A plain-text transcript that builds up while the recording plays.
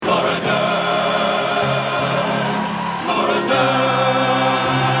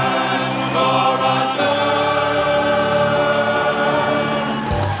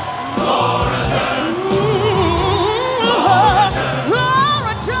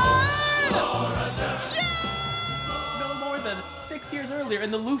6 years earlier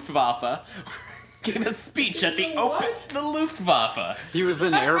in the Luftwaffe gave a speech at the the Luftwaffe. He was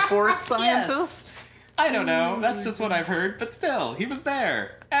an Air Force scientist? Yes. I don't know. That's just what I've heard. But still, he was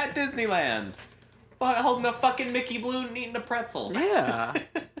there at Disneyland. Holding a fucking Mickey balloon and eating a pretzel. Yeah.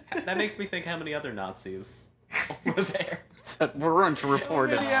 That makes me think how many other Nazis were there. That weren't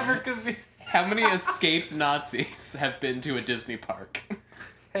reported. How many escaped Nazis have been to a Disney park?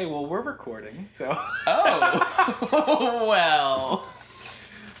 Hey, well, we're recording, so... Oh. Well...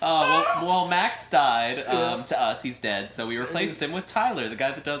 well, Max died. To us, he's dead. So we replaced him with Tyler, the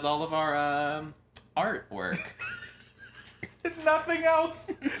guy that does all of our artwork. Nothing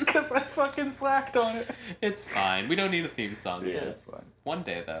else, because I fucking slacked on it. It's fine. We don't need a theme song Yeah, yet. it's fine. One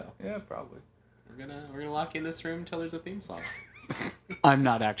day, though, Yeah, probably. we're gonna lock you in this room until there's a theme song. I'm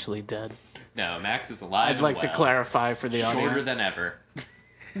not actually dead. No, Max is alive. I'd like to well. clarify for the audience. Shorter than ever.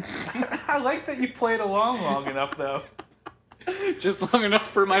 I like that you played along long enough, though. Just long enough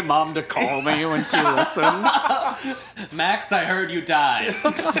for my mom to call me when she listens. Max, I heard you died.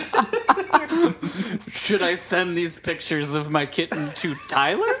 Should I send these pictures of my kitten to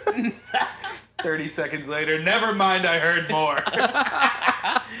Tyler? 30 seconds later, never mind, I heard more.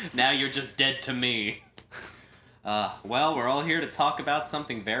 Now you're just dead to me. Well, we're all here to talk about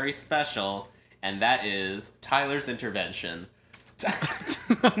something very special, and that is Tyler's intervention.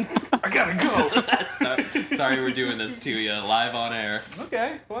 I gotta go. Sorry we're doing this to you live on air.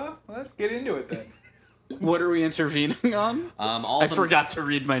 Okay, well, let's get into it then. What are we intervening on? All I the- forgot to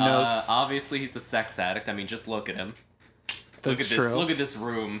read my notes. Obviously, he's a sex addict. I mean, just look at him. That's Look at true. this. Look at this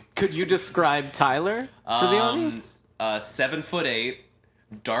room. Could you describe Tyler for the audience? 7'8",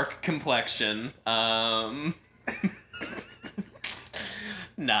 dark complexion.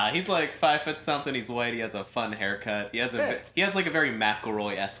 Nah, he's like 5 foot something. He's white. He has a fun haircut. He has like a very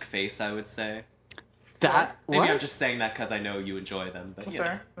McElroy-esque face, I would say. That Maybe what? I'm just saying that because I know you enjoy them. But That's you know,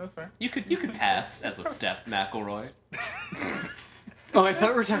 fair, that's fair. you could pass as a step McElroy. Oh, I thought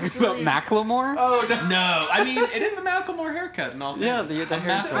we were talking about Macklemore. Oh, no. No, I mean it is a Macklemore haircut and all. Yeah, things. the A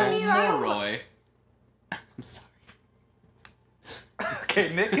hairstyle. Macklemore. I'm sorry.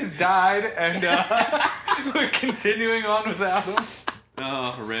 Okay, Nick has died, and we're continuing on without him.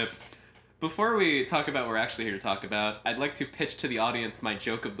 Oh, rip. Before we talk about what we're actually here to talk about, I'd like to pitch to the audience my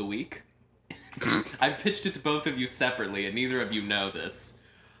joke of the week. I've pitched it to both of you separately, and neither of you know this.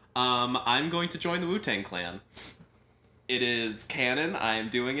 I'm going to join the Wu-Tang Clan. It is canon. I am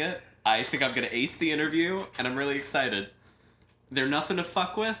doing it. I think I'm going to ace the interview, and I'm really excited. They're nothing to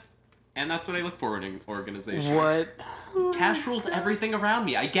fuck with, and that's what I look for in an organization. What? Cash rules everything around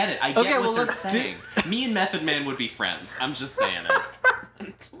me. I get it. I get Okay, what well, they're let's saying. Me and Method Man would be friends. I'm just saying it.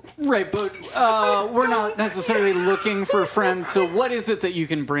 Right, but we're not necessarily looking for friends. So, what is it that you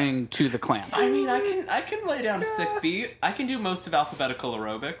can bring to the clan? I mean, I can lay down a sick beat. I can do most of alphabetical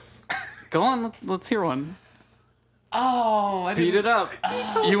aerobics. Go on, let's hear one. Oh, I Beat didn't... it up.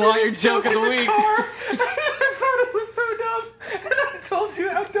 You want your joke of the week? I thought it was so dumb, and I told you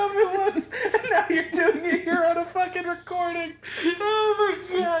how dumb it was, and now you're doing it here on a fucking recording. Oh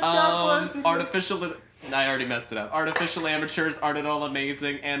my god, God bless you. Artificial... I already messed it up. Artificial amateurs aren't at all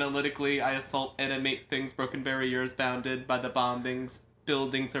amazing. Analytically, I assault, animate things, broken barriers bounded by the bombings.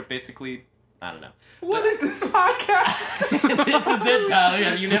 Buildings are basically... I don't know. What is this podcast? This is it, Tyler.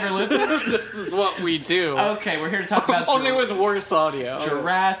 Have you never listened? This is what we do. Okay, we're here to talk about... Only with worse audio.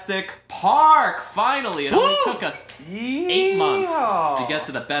 Jurassic Park! Finally! It only took us 8 months to get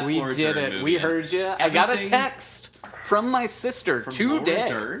to the best We Laura did Dern it. movie. We heard you. I got a Everything- text from my sister From today, Laura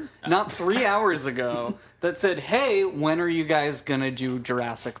Dern? not 3 hours ago, that said, "Hey, when are you guys gonna do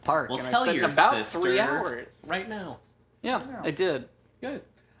Jurassic Park?" Well, and tell I said, your in about sister 3 hours. right now. Yeah, I did. Good.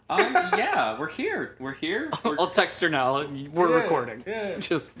 Yeah, we're here. We're here. I'll text her now. We're Yeah, recording. yeah.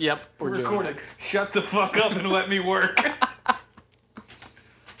 Just yep, we're doing recording. it. Shut the fuck up and let me work.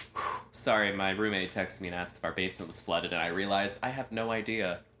 Sorry, my roommate texted me and asked if our basement was flooded, and I realized I have no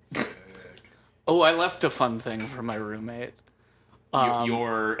idea. Oh, I left a fun thing for my roommate.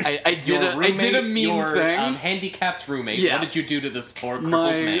 Your I did your a- I did a mean your, thing. Handicapped roommate. Yes. What did you do to this poor crippled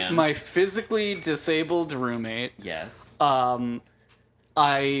man? My physically disabled roommate. Yes.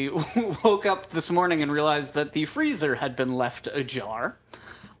 I woke up this morning and realized that the freezer had been left ajar.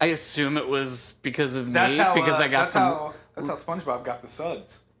 I assume it was because of me, because I got some. That's how SpongeBob got the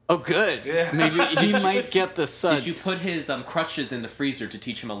suds. Oh, good. Yeah. Maybe he might get the suds. Did you put his crutches in the freezer to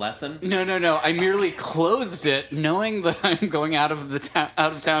teach him a lesson? No. I merely closed it, knowing that I'm going out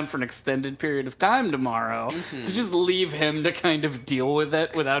of town for an extended period of time tomorrow, to just leave him to kind of deal with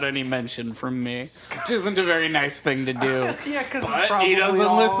it without any mention from me, which isn't a very nice thing to do. Yeah, because But he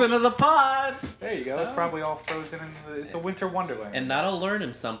doesn't listen to the pod. There you go. It's probably all frozen it's a winter wonderland. And that'll learn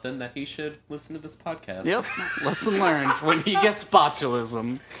him something that he should listen to this podcast. Yep, lesson learned when he gets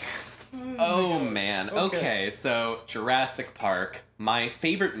botulism. Oh man. Okay, so Jurassic Park, my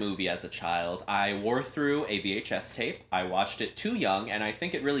favorite movie as a child. I wore through a VHS tape. I watched it too young, and I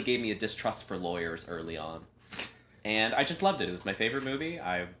think it really gave me a distrust for lawyers early on. And I just loved it. It was my favorite movie.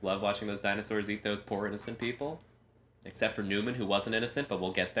 I love watching those dinosaurs eat those poor innocent people. Except for Newman, who wasn't innocent, but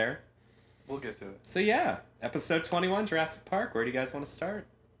we'll get there. We'll get to it. So yeah, episode 21, Jurassic Park. Where do you guys want to start?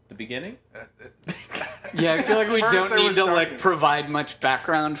 The beginning? Yeah, I feel like we First don't they need were to starting. provide much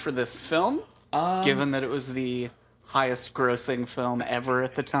background for this film, given that it was the highest grossing film ever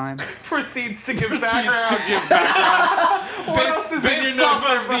at the time. Proceeds to give background. What else is in your Based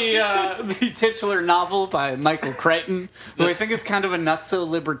off notes? of the titular novel by Michael Crichton, who I think is kind of a nutso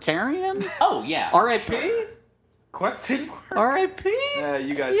libertarian. Oh yeah. R.I.P. Question mark? R.I.P. Yeah,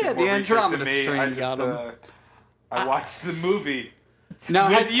 you guys. Yeah, did more the research than Andromeda me. strain I just, got him. I watched the movie. Now,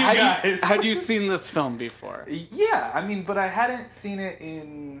 With you guys. had you seen this film before? Yeah, I mean, but I hadn't seen it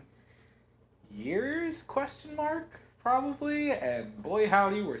in years? Question mark? Probably. And boy,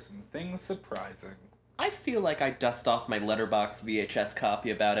 howdy, were some things surprising. I feel like I dust off my letterbox VHS copy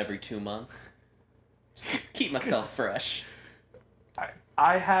about every 2 months. Just keep myself fresh.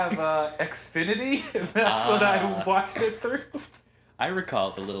 I have Xfinity. That's what I watched it through. I recall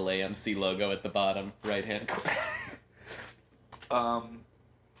the little AMC logo at the bottom right-hand corner.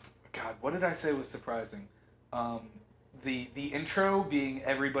 God, what did I say was surprising? The intro being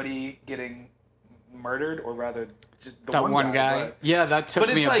everybody getting murdered, or rather, the That one guy? but- Yeah, that took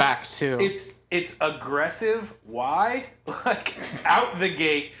But me it's like, aback too. It's aggressive. Why? Like out the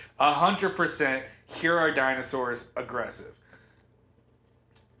gate, 100%. Here are dinosaurs. Aggressive.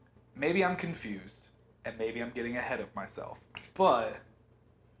 Maybe I'm confused, and maybe I'm getting ahead of myself. But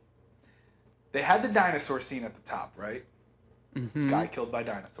they had the dinosaur scene at the top, right? Guy killed by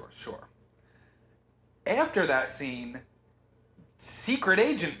dinosaurs. Sure. After that scene, Secret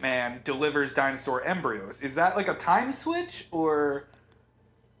Agent Man delivers dinosaur embryos. Is that like a time switch, or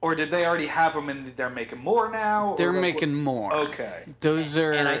did they already have them and they're making more now? Or They're like, making more. Okay. Those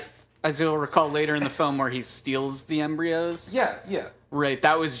are, And as you'll recall later in the film, where he steals the embryos. Yeah. Right,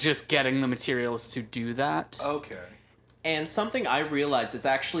 that was just getting the materials to do that. Okay. And something I realized is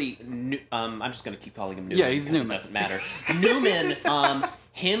actually, I'm just going to keep calling him Newman. Yeah, he's because Newman. It doesn't matter. Newman,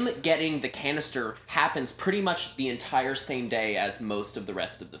 him getting the canister happens pretty much the entire same day as most of the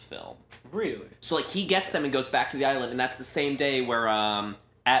rest of the film. Really? So, like, he gets them and goes back to the island, and that's the same day where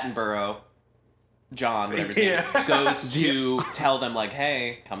Attenborough, John, whatever his name is, goes to tell them, like,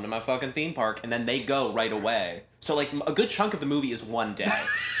 hey, come to my fucking theme park, and then they go right away. So, like, a good chunk of the movie is one day.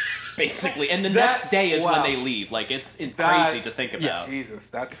 Basically, and the next day is when they leave. Like, it's crazy to think about. Jesus,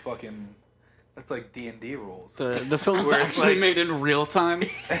 that's like D&D rules. The film's Where it's actually like- made in real time.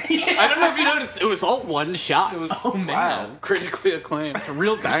 I don't know if you noticed, it was all one shot. It was Oh, man. wow. Critically acclaimed.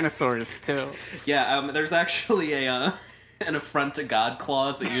 Real dinosaurs, too. Yeah, there's actually an affront to God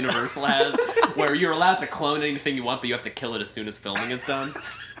clause that Universal has, where you're allowed to clone anything you want, but you have to kill it as soon as filming is done.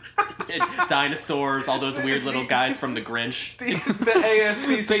 Dinosaurs, all those weird little guys from The Grinch. The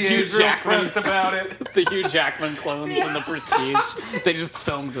ASPCA The Hugh is real Jackman. pressed about it. The Hugh Jackman clones in The Prestige. They just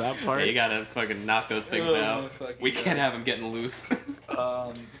filmed that part. Yeah, you gotta fucking knock those things Oh, out. my fucking We God. can't have them getting loose.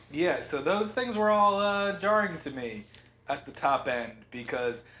 Yeah, so those things were all jarring to me at the top end,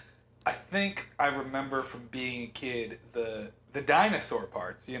 because I think I remember from being a kid the dinosaur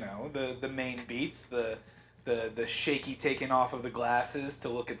parts, you know, the main beats, the shaky taking off of the glasses to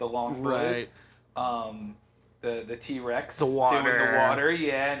look at the long boys. The T-Rex The water. doing the water,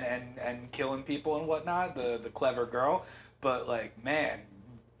 yeah, and killing people and whatnot, the clever girl. But like, man,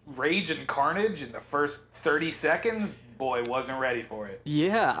 rage and carnage in the first 30 seconds, boy, wasn't ready for it.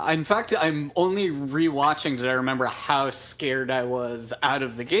 Yeah, in fact, I'm only rewatching did I remember how scared I was out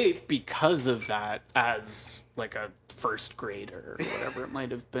of the gate because of that as like a first grader or whatever it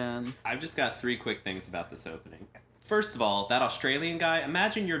might have been. I've just got 3 quick things about this opening. First of all, that Australian guy,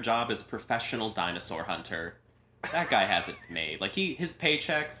 imagine your job as professional dinosaur hunter. That guy has it made. Like, his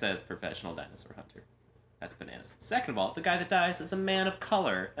paycheck says professional dinosaur hunter. That's bananas. Second of all, the guy that dies is a man of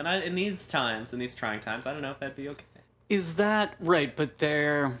color. And in these trying times, I don't know if that'd be okay. Is that right? But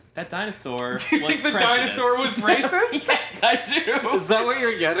they're... That dinosaur was You think the prejudiced. dinosaur was racist? Yes, I do. Is that what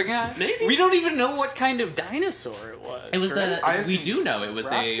you're getting at? Maybe. We don't even know what kind of dinosaur it was. It was right? I we assume do know it was a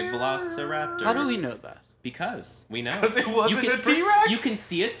raptor? Velociraptor. How do we know that? Because we know. 'Cause it wasn't a first, T-Rex? You can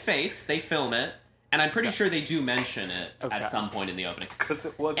see its face. They film it, and I'm pretty sure they do mention it Okay. at some point in the opening. Because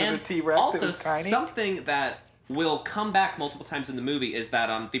it wasn't And a T-Rex, also it was tiny. something that will come back multiple times in the movie is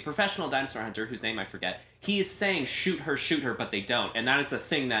that the professional dinosaur hunter, whose name I forget, he is saying shoot her, but they don't, and that is a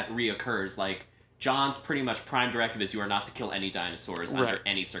thing that reoccurs. Like John's pretty much prime directive is you are not to kill any dinosaurs under Right.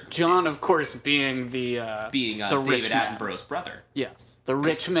 any circumstances. John, of course, being the David rich man. Attenborough's brother, Yes, the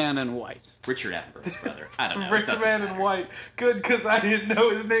rich man in white. Richard Attenborough's brother. I don't know. it Rich doesn't man in matter. white. Good, because I didn't know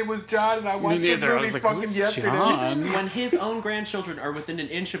his name was John, and I watched this neither. I movie was like, fucking who's yesterday. John? When his own grandchildren are within an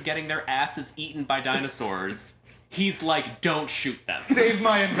inch of getting their asses eaten by dinosaurs, he's like, "Don't shoot them." Save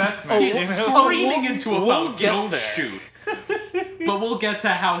my investment. He's you know? screaming we'll- into a we'll phone, get "Don't there." shoot." But we'll get to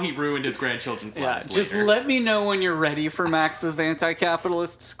how he ruined his grandchildren's Yeah, lives just later. let me know when you're ready for Max's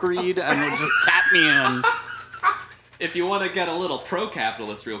anti-capitalist screed, and we'll just tap me in. If you want to get a little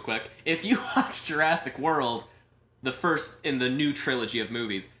pro-capitalist real quick, if you watch Jurassic World, the first in the new trilogy of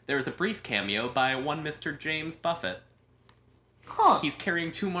movies, there was a brief cameo by one Mr. James Buffett. Huh. He's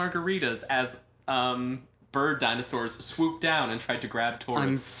carrying 2 margaritas as bird dinosaurs swoop down and try to grab I'm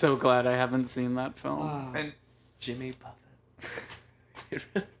tourists. so glad I haven't seen that film. And Jimmy Buffett. It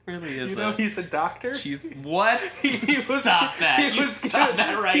really is. you know he's a doctor? She's what? Stop that! He You was stop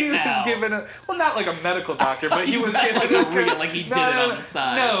that right he now. was given well, not like a medical doctor, but he was meant given like a real- like he did it on the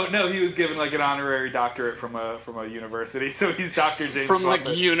side. No, he was given like an honorary doctorate from a university. So he's Dr. James From like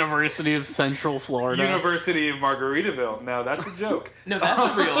Buffett. University of Central Florida. University of Margaritaville. No, that's a joke. No,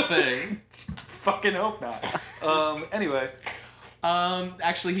 that's a real thing. Fucking hope not. Anyway.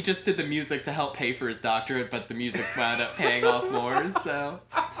 Actually, he just did the music to help pay for his doctorate, but the music wound up paying off more, so...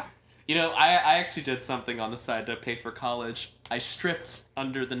 You know, I actually did something on the side to pay for college. I stripped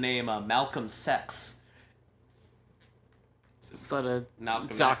under the name Malcolm Sex. Is that a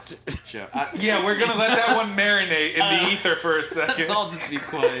Malcolm Doctor- X joke. Yeah, we're gonna let that one marinate in the ether for a second. Let's all just be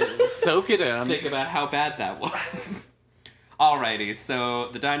quiet. soak it in? Think about how bad that was. Alrighty, so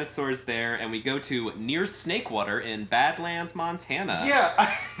the dinosaur's there, and we go to near Snakewater in Badlands, Montana. Yeah, I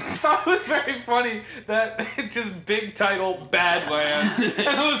thought it was very funny that it just big title Badlands. And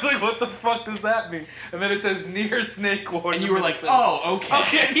I was like, what the fuck does that mean? And then it says near Snakewater. And you were like, oh, okay.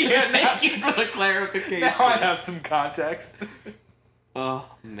 Okay, yeah, Thank you for the clarification. Now I have some context. Oh,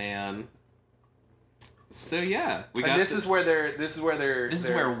 man. So, yeah. We got And this is where they're. This is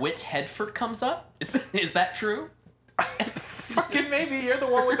where Whit Hedford comes up? Is that true? Fucking maybe you're the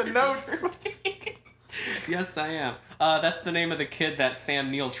one with the notes. Yes, I am. That's the name of the kid that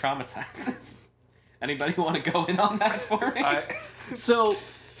Sam Neill traumatizes. Anybody want to go in on that for me?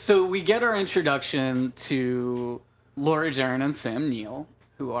 So we get our introduction to Laura Dern and Sam Neill,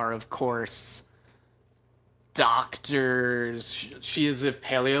 who are, of course, doctors. She is a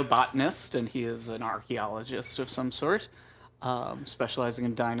paleobotanist, and he is an archaeologist of some sort, specializing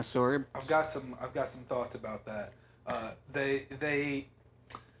in dinosaurs. I've got some thoughts about that. They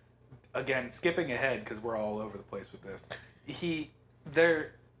again skipping ahead because we're all over the place with this.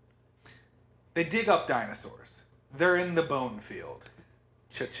 They dig up dinosaurs. They're in the bone field.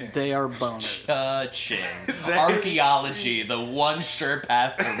 Cha-ching. They are boners. Ching. Archaeology, the one sure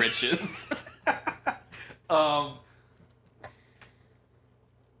path to riches.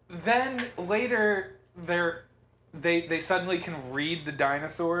 Then later they suddenly can read the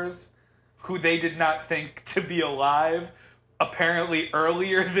dinosaurs who they did not think to be alive apparently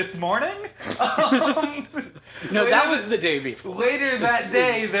earlier this morning. No, that was the day before. Later that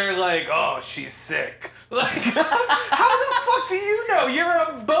day, they're like, "Oh, she's sick." Like, how the fuck do you know? You're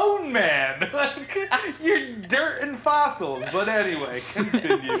a bone man. Like, you're dirt and fossils. But anyway,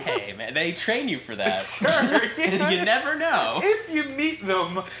 continue. Hey, man, they train you for that. Sure. You never know. If you meet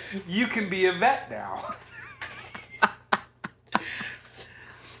them, you can be a vet now.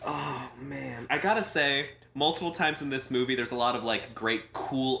 Oh, man. I gotta say, multiple times in this movie, there's a lot of, like, great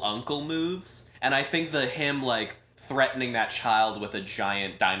cool uncle moves. And I think him, like, threatening that child with a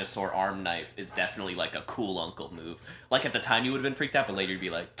giant dinosaur arm knife is definitely, like, a cool uncle move. Like, at the time you would have been freaked out, but later you'd be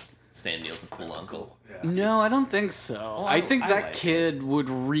like, Sam Neill's a cool uncle. Yeah. No, I don't think so. I think I that like kid would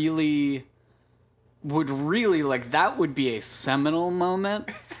really like that would be a seminal moment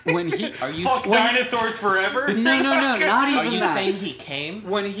when he Are you, Fuck dinosaurs forever? No, not are even you that. saying he came?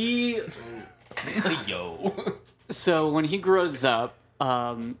 When he Yo. So when he grows up,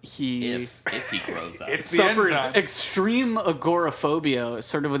 he If he grows up. It's the end suffers times. extreme agoraphobia,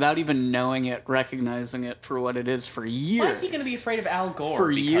 sort of without even knowing it, recognizing it for what it is for years. Why is he going to be afraid of Al Gore for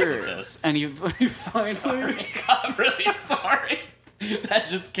because years? of this? And he finally Sorry, I'm really sorry. That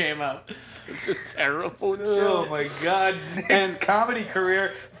just came up. such a terrible Oh joke. my god, Nick's comedy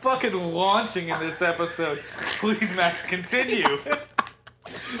career fucking launching in this episode. Please, Max, continue.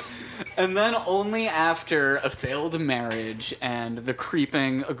 And then only after a failed marriage and the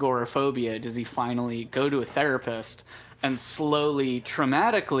creeping agoraphobia does he finally go to a therapist and slowly,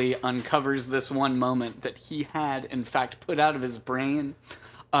 traumatically uncovers this one moment that he had, in fact, put out of his brain,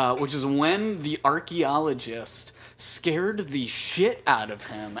 which is when the archaeologist scared the shit out of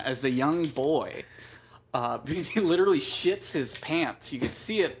him as a young boy. He literally shits his pants. You could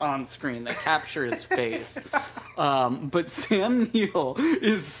see it on screen. They capture his face. But Sam Neill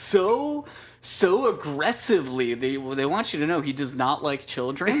is so aggressively. They want you to know he does not like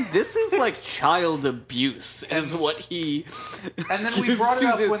children. This is like child abuse, is what he. And then we gives brought it to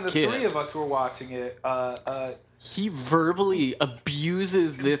up this when the kid. three of us were watching it. He verbally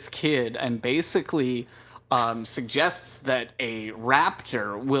abuses this kid and basically suggests that a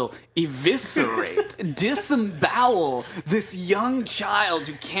raptor will eviscerate, disembowel this young child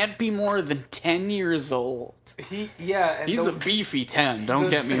who can't be more than 10 years old. And He's a beefy 10, don't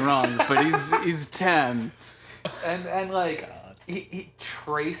get me wrong, but he's 10. and like he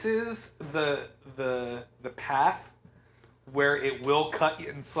traces the path where it will cut you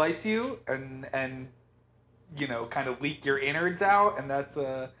and slice you and you know, kind of leak your innards out, and that's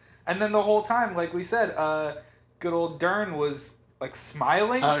and then the whole time, like we said, good old Dern was like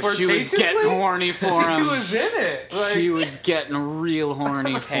smiling She was getting horny for him. She was in it. Like, She was getting real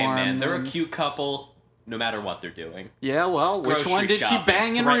horny for Hey him. man, they're a cute couple, no matter what they're doing. Yeah, well, which Grocery one did she shopping,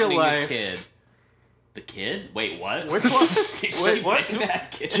 bang in real threatening life? The kid. The kid? Wait, what? Which one? Did she Wait, what? bang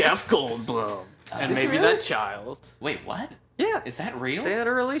that kid? Jeff Goldblum. And Did maybe you really? that child. Wait, what? Yeah. Is that real? They had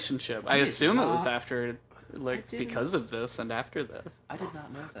a relationship. I He is assume it was not- after, like, didn't- because of this and after this. I did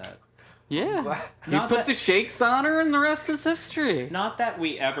not know that. Yeah. He Not put that- the shakes on her and the rest is history. Not that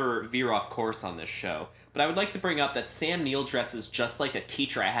we ever veer off course on this show, but I would like to bring up that Sam Neill dresses just like a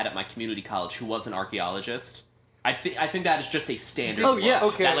teacher I had at my community college who was an archaeologist. I think that is just a standard Oh, look. yeah.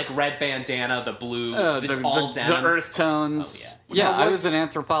 Okay. That, like, red bandana, the blue, The all denim. earth tones. Oh, yeah. Yeah, Now, I what- was an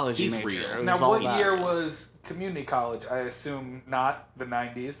anthropology He's major. real. It was now, all what that. year was community college? I assume not the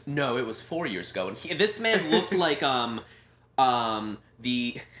 90s. No, it was 4 years ago, and this man looked like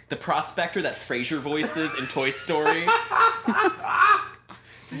the prospector that Frasier voices in Toy Story,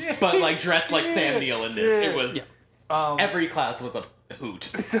 but like dressed like Sam Neill in this. It was every class was a hoot.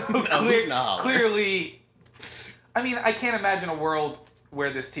 So A hoot and a holler. clearly, I mean, I can't imagine a world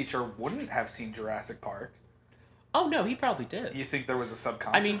where this teacher wouldn't have seen Jurassic Park. Oh no, he probably did. You think there was a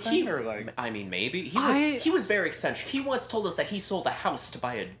subconscious I mean, thing, or like? I mean, maybe I- he was very eccentric. He once told us that he sold a house to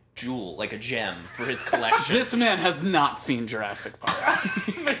buy a jewel, like a gem, for his collection. This man has not seen Jurassic Park.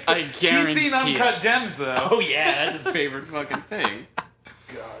 I guarantee He's seen Uncut Gems, though. Oh yeah, that's his favorite fucking thing.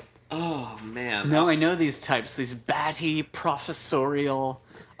 God. Oh man. No, I know these types, these batty, professorial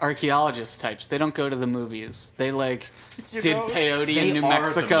archaeologist types. They don't go to the movies. They, like, You did know, peyote they in New are the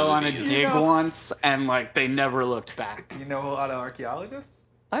Mexico on a movies. dig You know- once, and, like, they never looked back. You know a lot of archaeologists?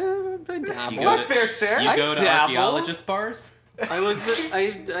 I You dabble. go My to- fair share. You I go to dabble. archaeologist bars?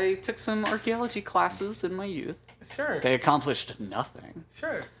 I took some archaeology classes in my youth. Sure. They accomplished nothing.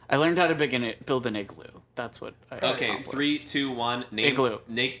 Sure. I learned how to build an igloo. That's what I Okay, accomplished. 3, 2, 1. Name. Igloo.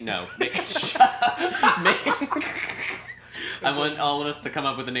 No. Shut up. Name. I want all of us to come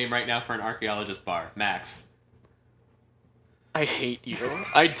up with a name right now for an archaeologist bar. Max. I hate you.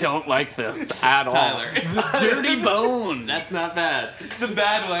 I don't like this at all. Tyler. The Dirty Bone. That's not bad. The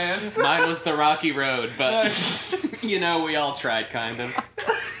Badlands. Mine was the Rocky Road, but you know, we all tried, kind of.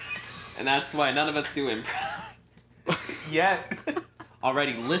 And that's why none of us do improv. Yet.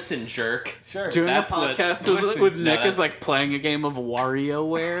 Alrighty, listen, jerk. Sure. Doing That's a what- podcast listen, with no, Nick is that's- like playing a game of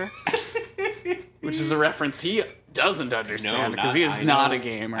WarioWare, which is a reference he doesn't understand because he is I not know- a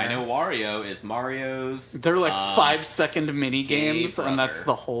gamer. I know Wario is Mario's. They're like 5-second mini gay games, and that's brother.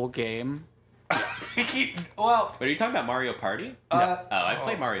 the whole game. Well, What are you talking about? Mario Party? oh, I've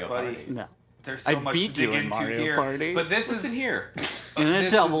played Mario buddy, Party. No, There's so I much beat to dig you in into Mario here. Party. But this Listen is here. in a this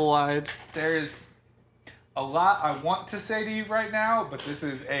is- double wide. there's a lot I want to say to you right now, but this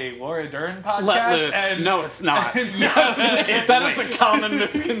is a Laura Dern podcast. Let loose. And, No, it's not. Yes, That is a common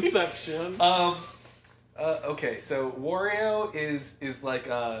misconception. Okay, so Wario is like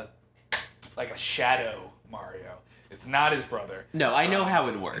a shadow Mario. It's not his brother. No, I know how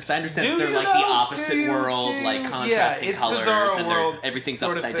it works. I understand Do that they're you like know? the opposite world, Do like you? contrasting Yeah, it's colors, Bizarro and World everything's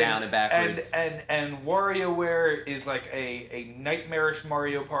sort of upside thing. down and backwards. And WarioWare is like a nightmarish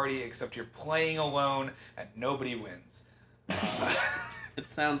Mario Party, except you're playing alone and nobody wins.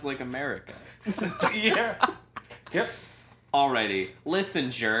 It sounds like America. Yeah. Yep. Alrighty,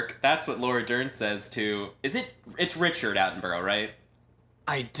 listen, jerk. That's what Laura Dern says to. It's Richard Attenborough, right?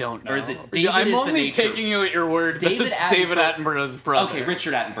 I don't know. Or is it David I'm is the only nature- taking you at your word that David it's David Attenborough's brother. Okay,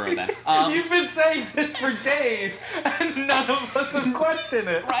 Richard Attenborough then. You've been saying this for days, and none of us have questioned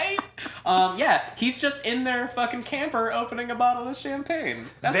it. Right? Yeah, he's just in their fucking camper opening a bottle of champagne.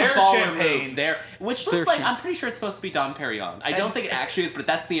 That's Their a baller champagne. move there, which looks Their like champ- I'm pretty sure it's supposed to be Dom Perignon. I don't think it actually is, but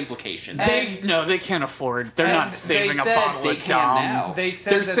that's the implication. They can't afford. They're And not saving they a said bottle they of can Dom. now. They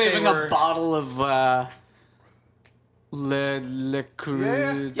said They're that saving they were, a bottle of Le Cru.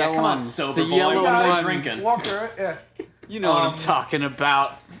 Yeah. Yeah, that come on, one. sober the boy. yellow What are they one. drinking? Walker, yeah. You know what I'm Um, talking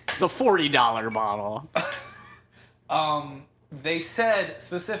about. The $40 bottle. They said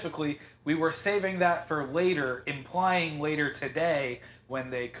specifically we were saving that for later, implying later today when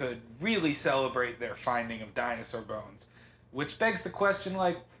they could really celebrate their finding of dinosaur bones. Which begs the question,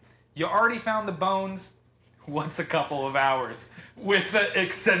 like, you already found the bones. What's a couple of hours with the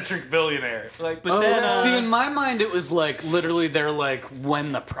eccentric billionaire? Like, But then, see, in my mind, it was like literally they're like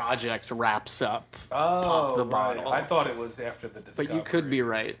when the project wraps up. pop the right. bottle. I thought it was after the discovery. But you could be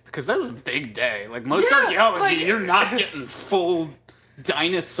right because that was a big day. Like most Yeah, archaeology, like- you're not getting full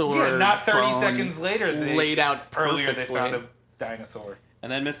dinosaur. Yeah, not 30 bone seconds later. They, laid out perfectly. earlier they found a dinosaur.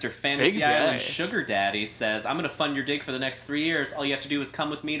 And then Mr. Fantasy Big Island day. Sugar Daddy says, I'm going to fund your dig for the next 3 years. All you have to do is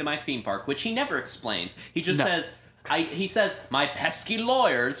come with me to my theme park, which he never explains. He just No. says, he says, my pesky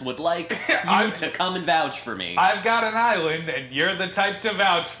lawyers would like you I'm- to come and vouch for me. I've got an island, and you're the type to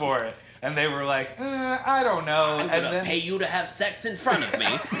vouch for it. And they were like, I don't know. I'm and going to then pay you to have sex in front of me.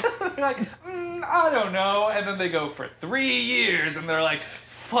 like, I don't know. And then they go for 3 years, and they're like,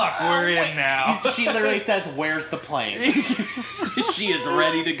 fuck, we're in now. She literally says, where's the plane? She is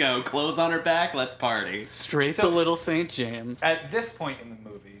ready to go. Clothes on her back, let's party. Straight So- to Little St. James. At this point in the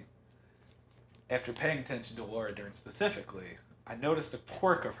movie, after paying attention to Laura Dern specifically, I noticed a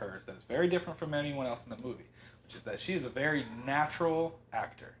quirk of hers that is very different from anyone else in the movie, which is that she is a very natural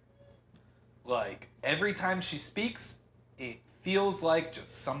actor. Like, every time she speaks, it feels like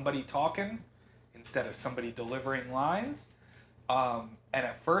just somebody talking instead of somebody delivering lines. And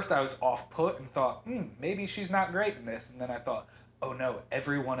at first I was off-put and thought, maybe she's not great in this. And then I thought, oh no,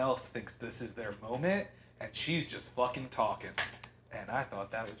 everyone else thinks this is their moment, and she's just fucking talking. And I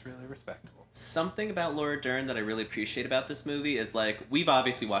thought that was really respectable. Something about Laura Dern that I really appreciate about this movie is, like, we've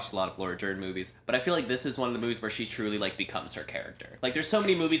obviously watched a lot of Laura Dern movies, but I feel like this is one of the movies where she truly, like, becomes her character. Like, there's so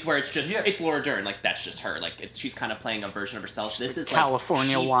many movies where it's just, Yeah. it's Laura Dern, like, that's just her. Like, she's kind of playing a version of herself. This is,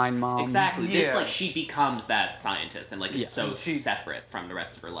 California like, wine mom. Exactly. This, Yeah. like, she becomes that scientist, and, like, it's Yeah. so She- separate from the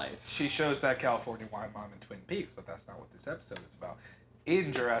rest of her life. She shows that California wine mom in Twin Peaks, but that's not what this episode is about.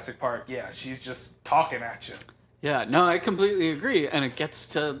 In Jurassic Park, yeah, she's just talking at you. Yeah, no, I completely agree. And it gets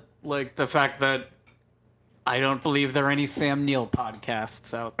to, like, the fact that I don't believe there are any Sam Neill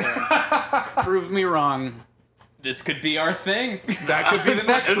podcasts out there. Prove me wrong. This could be our thing. That could be the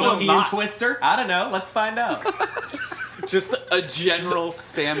next It Was will one. he not. in Twister? I don't know. Let's find out. Just a general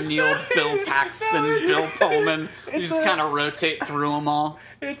Sam Neill, Bill Paxton, Bill Pullman. You just kind of rotate through them all.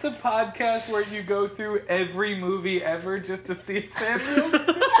 It's a podcast where you go through every movie ever just to see if Sam Neill's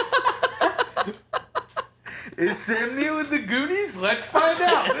Is Sam Neill in the Goonies? Let's find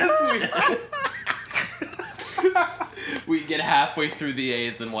out this week. We get halfway through the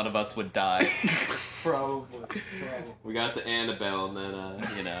A's and one of us would die. Probably. We got to Annabelle and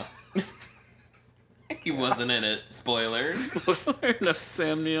then, you know. He wasn't in it. Spoilers. No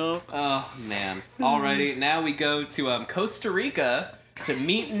Sam Neill. Oh, man. Alrighty, now we go to Costa Rica to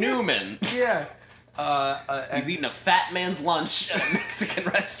meet Newman. Yeah. He's eating a fat man's lunch at a Mexican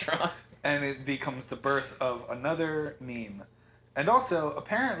restaurant. And it becomes the birth of another meme. And also,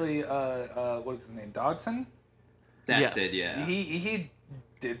 apparently, what is his name? Dodson? That's Yes. it, yeah. He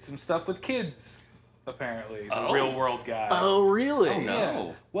did some stuff with kids, apparently. The Oh. real world guy. Oh, really? Oh, no.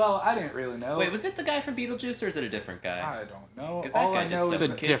 Yeah. Well, I didn't really know. Wait, was it the guy from Beetlejuice or is it a different guy? I don't know. 'Cause that All guy I did know stuff is It's a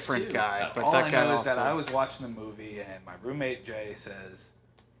with that, kids, different too. guy, but all that I guy know also. is that I was watching the movie and my roommate Jay says,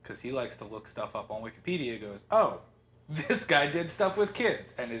 because he likes to look stuff up on Wikipedia, goes, "Oh, this guy did stuff with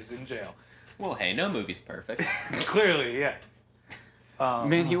kids and is in jail." Well, hey, no movie's perfect. Clearly, yeah.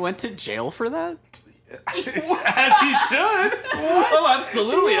 Man, he went to jail for that? As he should. Oh,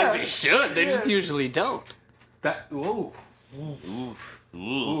 absolutely, Yeah. as he should. They just usually don't. That whoa. Oof.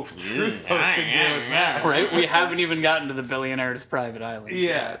 Oof, truth potion. nothing to do with that. Right? We haven't even gotten to the billionaire's private island.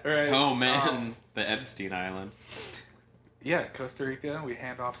 Yeah, right. Oh man, the Epstein Island. Yeah, Costa Rica. We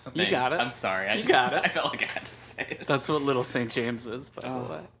hand off some. You Thanks. got it. I'm sorry. You got it. I felt like I had to say it. That's what Little St. James is, by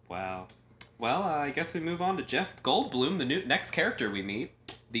the way. Wow. Well, I guess we move on to Jeff Goldblum, the next character we meet,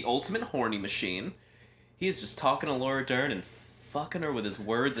 the ultimate horny machine. He is just talking to Laura Dern and fucking her with his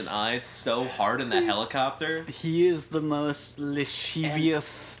words and eyes so hard in that helicopter. He is the most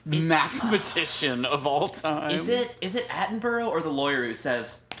lascivious mathematician of all time. Is it Attenborough or the lawyer who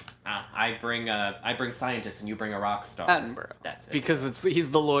says, I bring scientists and you bring a rock star? Attenborough. That's it. Because he's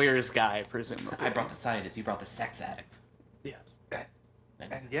the lawyer's guy, presumably. I brought the scientist, you brought the sex addict. Yes.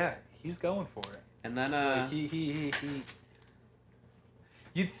 And yeah, he's going for it. And then Like, he.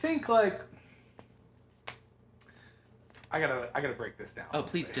 You'd think like. I gotta break this down. Oh,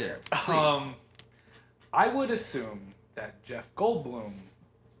 please do. here. Please. I would assume that Jeff Goldblum,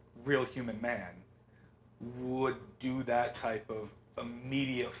 real human man, would do that type of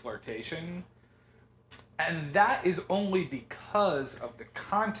immediate flirtation. And that is only because of the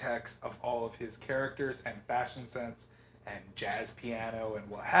context of all of his characters and fashion sense and jazz piano and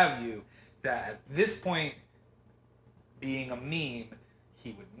what have you, that at this point, being a meme,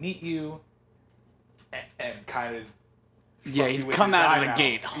 he would meet you and kind of Yeah, fuck you he'd with come his out of eye the mouth.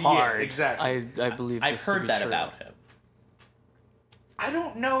 gate Yeah, hard. exactly. I believe I've this to heard be that true. about him. I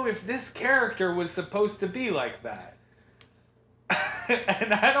don't know if this character was supposed to be like that.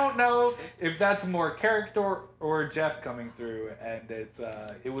 And I don't know if that's more character or Jeff coming through, and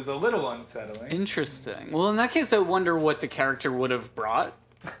it was a little unsettling. Interesting. Well, in that case, I wonder what the character would have brought.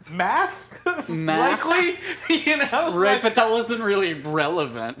 Math? Math? Likely? You know? Right, like- but that wasn't really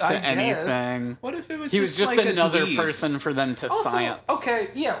relevant to I guess. anything. What if it was He was just like another a dweeb? person for them to Also, science. okay,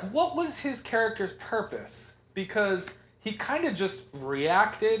 yeah, what was his character's purpose? Because he kind of just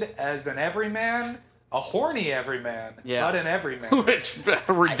reacted as an everyman, a horny everyman, Yeah. not an everyman. Which,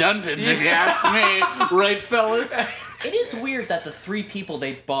 redundant if you ask me. Right, fellas? It is weird that the three people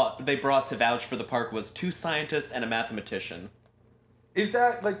they brought to vouch for the park was two scientists and a mathematician. Is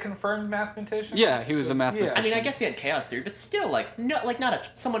that like confirmed mathematician? Yeah, he was a mathematician. I mean, I guess he had chaos theory, but still, like, not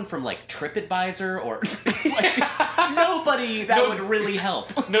someone from like TripAdvisor or like nobody that No. would really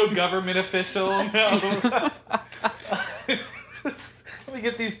help. No government official. No. Let me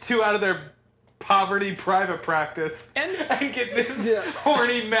get these two out of their poverty private practice and get this Yeah.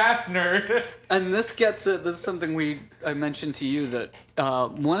 horny math nerd. And this gets it. This is something I mentioned to you that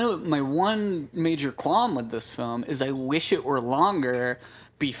one major qualm with this film is I wish it were longer.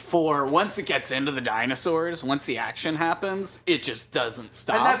 Once it gets into the dinosaurs, once the action happens, it just doesn't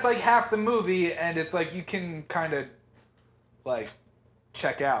stop. And that's like half the movie, and it's like you can kind of like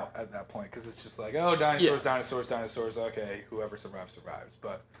check out at that point because it's just like, oh, dinosaurs, dinosaurs. Okay, whoever survives.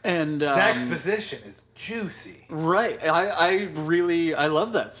 But and the exposition is juicy. right. I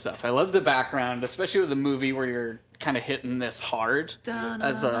love that stuff. I love the background, especially with a movie where you're kind of hitting this hard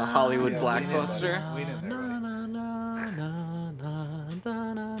as a Hollywood Yeah, blockbuster. We didn't know.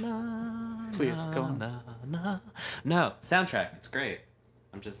 Please go on. No, soundtrack. It's great.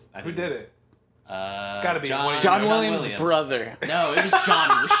 Who did it? It's gotta be John Williams' brother. No, it was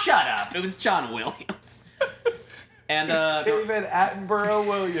John. Shut up. It was John Williams. And David Attenborough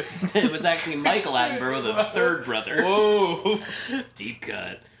Williams. it was actually Michael Attenborough, the third brother. Whoa. Deep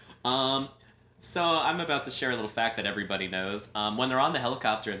cut. So I'm about to share a little fact that everybody knows. When they're on the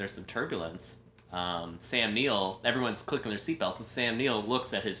helicopter and there's some turbulence, Sam Neill, everyone's clicking their seatbelts, and Sam Neill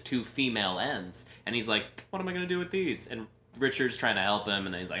looks at his two female ends, and he's like, "What am I gonna do with these?" And Richard's trying to help him,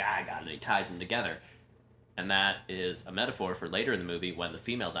 and then he's like, "I got it." He ties them together, and that is a metaphor for later in the movie when the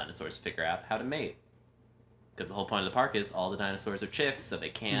female dinosaurs figure out how to mate. Because the whole point of the park is all the dinosaurs are chicks, so they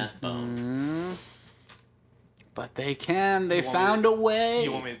can't bone. But they can. They You want me found to- a way.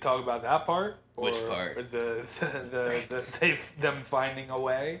 You want me to talk about that part? Which part? Or them finding a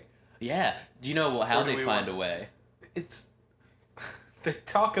way? Yeah. Do you know how Or do they we find want- a way? It's they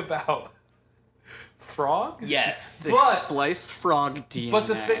talk about frogs. Yes. They But- spliced frog DNA. But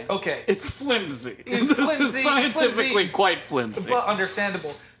the thing, okay, It's flimsy. It's This flimsy, is scientifically flimsy. quite flimsy. but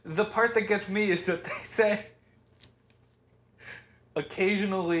understandable. The part that gets me is that they say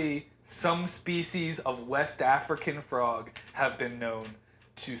occasionally some species of West African frog have been known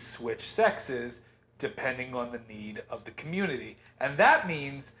to switch sexes depending on the need of the community. And that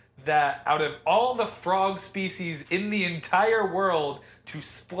means that out of all the frog species in the entire world to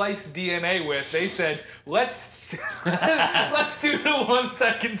splice DNA with, they said, let's let's do the ones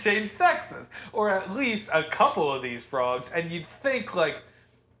that can change sexes. Or at least a couple of these frogs. And you'd think like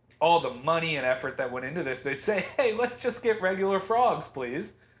all the money and effort that went into this, they'd say, hey, let's just get regular frogs,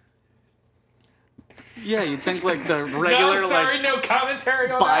 please. Yeah, you'd think like the No, regular I'm sorry, like no commentary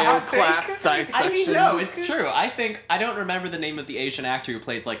on bio that hot take. class dissection. I mean, no, it's true. I don't remember the name of the Asian actor who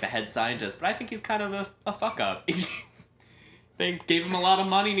plays like the head scientist, but I think he's kind of a fuck up. They gave him a lot of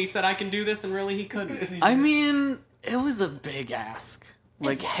money and he said, I can do this, and really he couldn't. I mean, it was a big ask.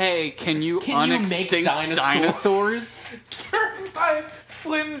 Like, hey, can you Can you make unextinct dinosaurs? For my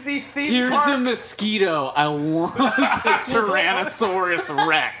flimsy theme Here's park. a mosquito. I want a Tyrannosaurus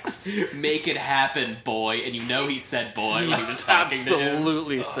Rex. Make it happen, boy. And you know he said boy when he was talking to him.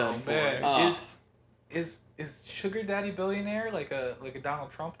 Absolutely said boy. Man, is Sugar Daddy Billionaire like a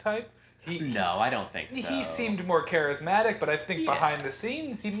Donald Trump type? No, I don't think so. He seemed more charismatic, but I think Yeah. behind the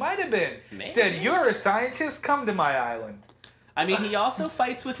scenes he might have been. Maybe. Said, "You're a scientist. Come to my island." I mean, he also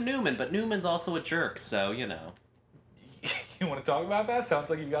fights with Newman, but Newman's also a jerk, so, you know. You want to talk about that? Sounds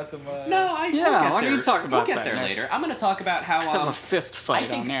like you got some. No, Yeah, we'll get why don't there. you talk about We'll get that, there Nick? later. I'm going to talk about how Have a fist I fight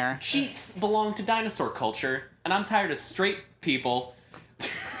think on air. Jeeps belong to dinosaur culture, and I'm tired of straight people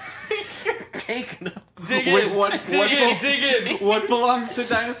taking them. Dig Wait, in. what- Dig in. What belongs to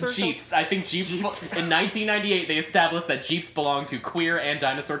dinosaurs? Jeeps. I think Jeeps. In 1998, they established that Jeeps belong to queer and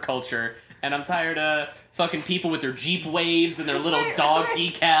dinosaur culture, and I'm tired of fucking people with their Jeep waves and their little dog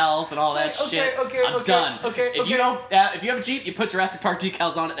decals and all that shit. I'm done. If you don't, if you have a Jeep, you put Jurassic Park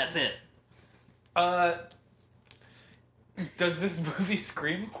decals on it. That's it. Does this movie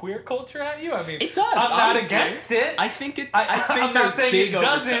scream queer culture at you? I mean, It does. I'm not honestly. against it. I think it. I think I'm not there's saying big it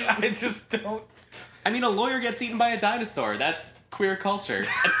doesn't. I overtones. just don't. I mean, a lawyer gets eaten by a dinosaur. That's queer culture.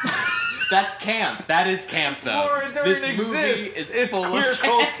 That's camp. That is camp, though. Laura Dern This movie exists. is It's full queer of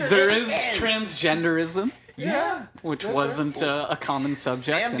culture. There is It transgenderism, Yeah. which That's wasn't a common subject.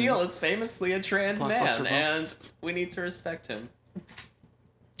 Sam and- Beale is famously a trans man, Blockbuster film. and we need to respect him.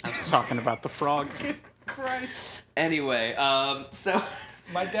 I was talking about the frogs. Christ. Anyway, so,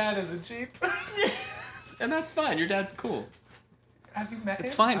 My dad is a Jeep. and that's fine. Your dad's cool. Have you met him?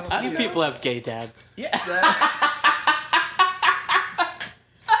 It's fine. I don't Plenty know. of people have gay dads. Yeah.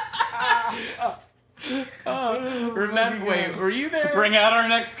 Remember? Wait, were you there? Bring out our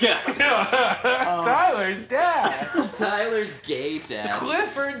next guest. Tyler's dad. Tyler's gay dad.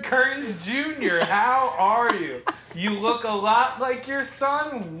 Clifford Kearns Jr., how are you? You look a lot like your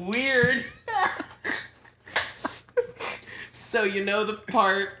son. Weird. So you know the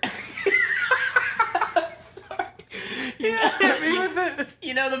part. I'm sorry. Hit me with it.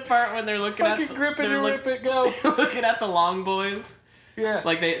 You know the part when they're looking Fucking at the, grip it they're and rip it, go. looking at the long boys. Yeah.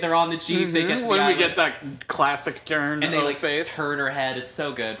 Like they're on the Jeep. They get to the when we island, get that classic Dern and they like face. turn her head. It's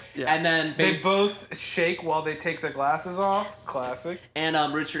so good. Yeah. And then They both shake while they take their glasses off. Classic. and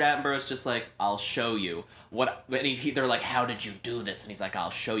Richard Attenborough's just like, I'll show you. What? And they're like, how did you do this? And he's like, I'll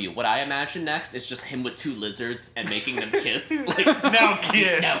show you. What I imagine next is just him with two lizards and making them kiss. Like, Now,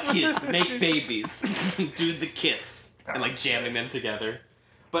 kid. now kiss, make babies, do the kiss, and like jamming them together.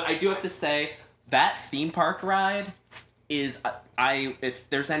 But I do have to say that theme park ride is if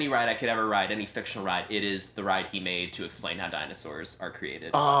there's any ride I could ever ride, any fictional ride, it is the ride he made to explain how dinosaurs are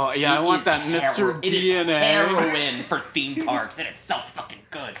created. Oh yeah, I It want is that Mr. It is DNA. heroin for theme parks. It is so fucking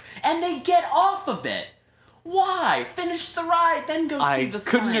good, and they get off of it. Why? Finish the ride, then go I see the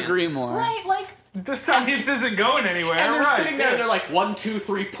couldn't science. agree more. Right, like. The science isn't going anywhere. And they're right. sitting there, they're like, 1, 2,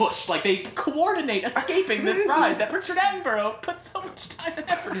 3, push. Like, they coordinate escaping this ride that Richard Attenborough put so much time and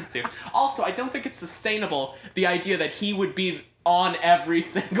effort into. Also, I don't think it's sustainable, the idea that he would be on every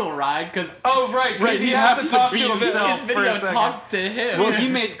single ride, because Oh, right. Right, He he'd has have to to talk be to himself his for video a second. talks to him. Well, he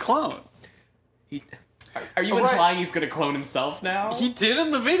made clones. Are you Oh, right. implying he's gonna clone himself now? He did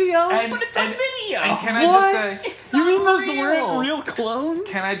in the video. And- But it's a video! And can I What? just say, It's You not mean those real. weren't real clones?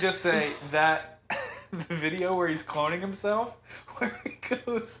 can I just say that the video where he's cloning himself, where he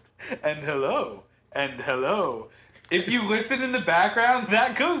goes, and hello, and hello. If you listen in the background,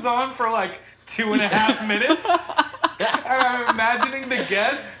 that goes on for like 2.5 minutes. And I'm imagining the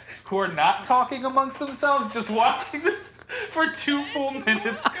guests who are not talking amongst themselves just watching this for 2 full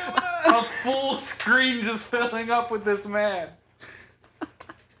minutes. A full screen just filling up with this man.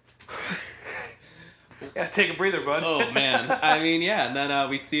 Yeah, take a breather, bud. Oh man, I mean, yeah, and then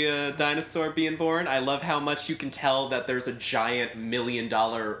we see a dinosaur being born. I love how much you can tell that there's a giant $1 million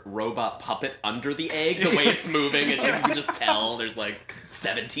robot puppet under the egg, the way it's moving, and you can just tell there's like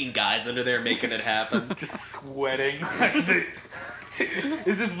 17 guys under there making it happen. Just sweating.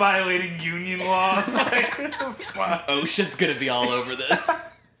 Is this violating union laws? Like, what the fuck? OSHA's gonna be all over this.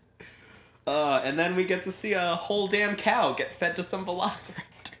 And then we get to see a whole damn cow get fed to some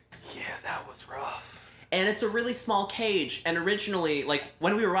velociraptors. Yeah, that was rough. And it's a really small cage. And originally, like,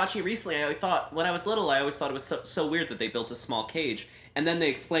 when we were watching it recently, when I was little, I always thought it was so weird that they built a small cage. And then they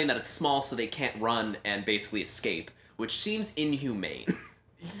explained that it's small so they can't run and basically escape, which seems inhumane.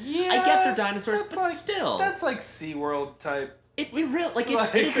 Yeah, I get they're dinosaurs, but like, still. That's like SeaWorld type. It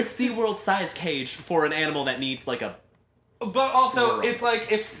is a SeaWorld size cage for an animal that needs like a... But also, World. it's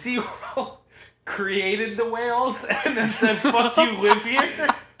like if SeaWorld created the whales and then said, fuck you, live here.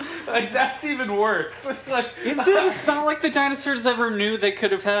 Like, that's even worse. Like, It's not like the dinosaurs ever knew they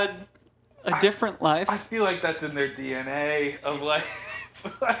could have had a different life. I feel like that's in their DNA of like,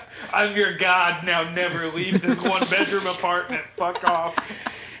 I'm your god, now never leave this one-bedroom apartment, fuck off.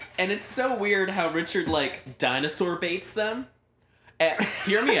 And it's so weird how Richard, like, dinosaur baits them.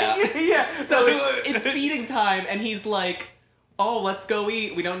 Hear me out. Yeah. So it's feeding time, and he's like, oh, let's go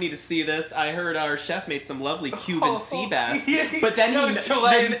eat. We don't need to see this. I heard our chef made some lovely Cuban sea bass. Yeah, but then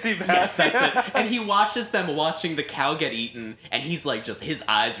Chilean sea bass. Yes, that's it. And he watches them watching the cow get eaten, and he's like, just his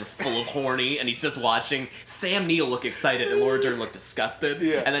eyes are full of horny, and he's just watching Sam Neill look excited and Laura Dern look disgusted.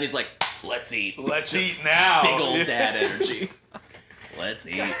 Yeah. And then he's like, let's eat. Let's Just eat now. Big old dad energy. Let's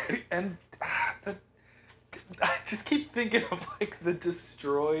eat. And I just keep thinking of like the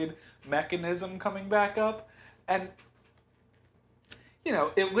destroyed mechanism coming back up, and you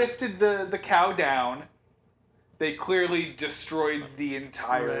know, it lifted the cow down. They clearly destroyed the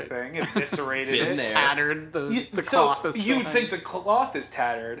entire thing, eviscerated It's it. there. Tattered. The So cloth is still you'd think the cloth is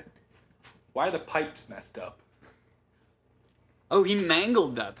tattered. Why are the pipes messed up? Oh, he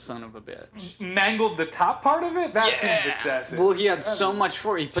mangled that son of a bitch. Mangled the top part of it? That seems excessive. Well, he had so much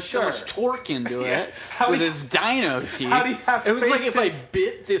force. He put so Sure. much torque into Yeah. it How with do you- his dino teeth. how do you have it was space like if to- I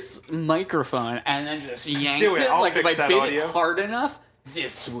bit this microphone and then just yanked Do it, it. I'll Like if fix I that bit audio. it hard enough,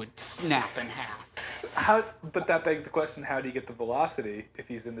 this would snap in half. But that begs the question: how do you get the velocity if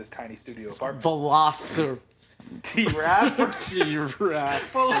he's in this tiny studio apartment? Velociraptor. T-Rap? Velocity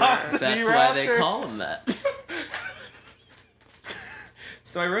That's why they Raptor. call him that.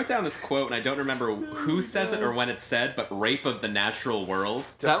 So I wrote down this quote, and I don't remember who says it or when it's said, but rape of the natural world.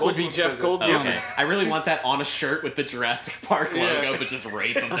 That would be Goldblum Jeff says it. Goldblum. Okay. I really want that on a shirt with the Jurassic Park Yeah. logo, but just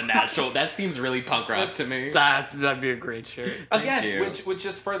rape of the natural. That seems really punk rock to me. That'd be a great shirt. Again, you. which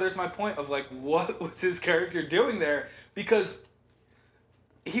just furthers my point of like, what was his character doing there? Because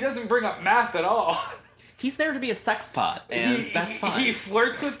he doesn't bring up math at all. He's there to be a sex pot, and that's fine. He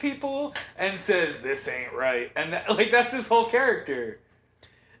flirts with people and says, "This ain't right," and that's his whole character.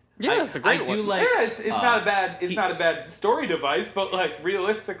 Yeah, that's a great I do one. like. Yeah, it's not a bad he- not a bad story device, but like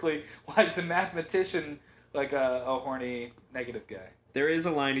realistically, why is the mathematician like a horny negative guy? There is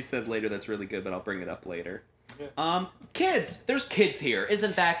a line he says later that's really good, but I'll bring it up later. Yeah. Kids! There's kids here.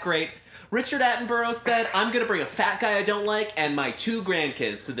 Isn't that great? Richard Attenborough said, I'm gonna bring a fat guy I don't like and my 2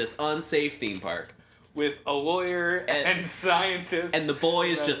 grandkids to this unsafe theme park. With a lawyer and scientist. And the boy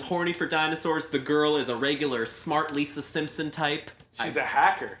is just horny for dinosaurs. The girl is a regular smart Lisa Simpson type. She's a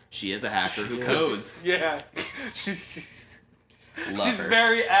hacker. She is a hacker who codes. Yeah. she's Love her.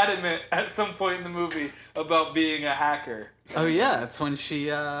 very adamant at some point in the movie about being a hacker. Oh yeah, it's when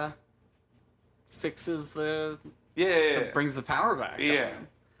she fixes Yeah. brings the power back. Yeah. on.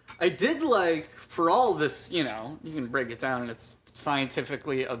 I did like, for all this, you know, you can break it down and it's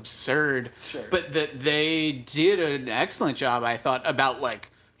scientifically absurd, Sure. but that they did an excellent job, I thought, about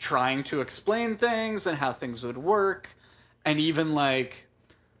like trying to explain things and how things would work, and even like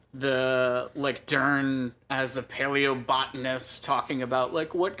Dern as a paleobotanist talking about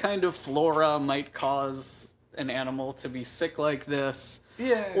like what kind of flora might cause an animal to be sick like this.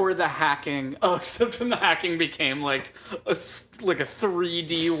 Yeah. Or the hacking. Oh, except when the hacking became like a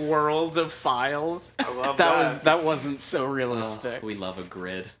 3D world of files. I love that. That wasn't so realistic. We love a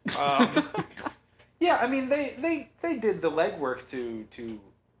grid. Yeah, I mean they did the legwork to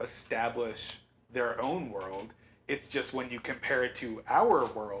establish their own world. It's just when you compare it to our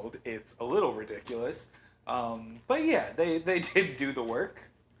world, it's a little ridiculous. But yeah, they did do the work.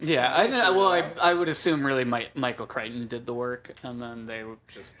 Yeah, I didn't. Well, I would assume really Michael Crichton did the work, and then they would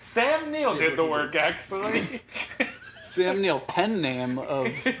just Sam Neill did the work, did. actually. Sam Neill, pen name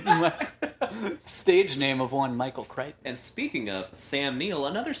of stage name of one Michael Crichton. And speaking of Sam Neill,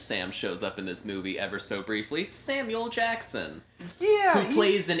 another Sam shows up in this movie ever so briefly. Samuel Jackson, Yeah, who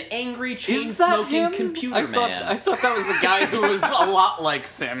plays an angry Is that chain-smoking him? computer I man. thought that was a guy who was a lot like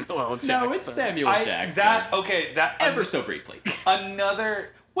Samuel L. Jackson. No, it's Samuel Jackson. that Ever so briefly. another.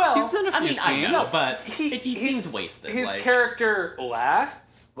 Well, He's in a few I know, scenes. but He- he seems wasted. his like, character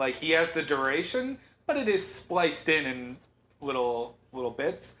lasts, like he has the duration, but it is spliced in little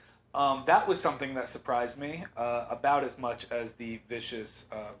bits. That was something that surprised me about as much as the vicious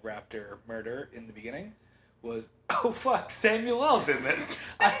raptor murder in the beginning. Was, oh fuck, Samuel L's in this.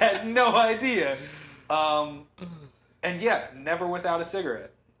 I had no idea. And yeah, never without a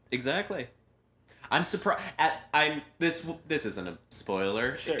cigarette. Exactly. I'm surprised. This isn't a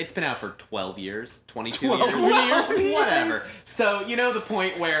spoiler. Sure. It's been out for 12 years, 22 12 years, years. whatever. So you know the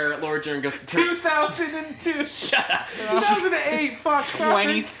point where Laura Dern goes to turn. 2002. Shut up. 2008. Fuck.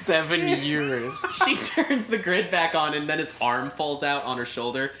 27 years. She turns the grid back on, and then his arm falls out on her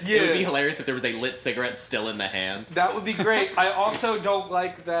shoulder. It Yeah. would be hilarious if there was a lit cigarette still in the hand. That would be great. I also don't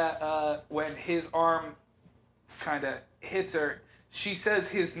like that when his arm kind of hits her, she says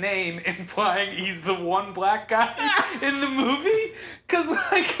his name, implying he's the one black guy in the movie. Cause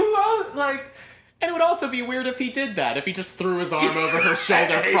like who else? Like And it would also be weird if he did that, if he just threw his arm over her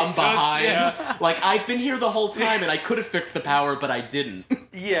shoulder He from does, behind. yeah. Like, I've been here the whole time and I could have fixed the power, but I didn't.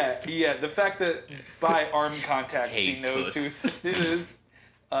 yeah. The fact that by arm contact she Hey, knows toots. who it is.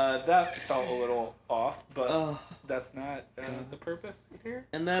 That felt a little off, but that's not the purpose here.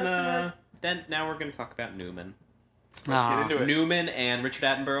 And then now we're gonna talk about Newman. Let's get into it. Newman and Richard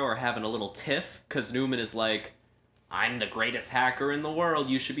Attenborough are having a little tiff, because Newman is like, I'm the greatest hacker in the world,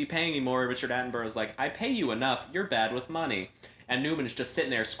 you should be paying me more. Richard Attenborough's like, I pay you enough, you're bad with money. And Newman is just sitting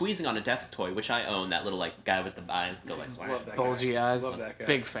there squeezing on a desk toy, which I own, that little like guy with the eyes that go like, Love that Bulgy guy. eyes. Love that guy.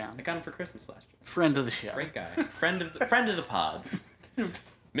 Big I fan. got him for Christmas last year. Friend of the show. Great guy. Friend of the pod.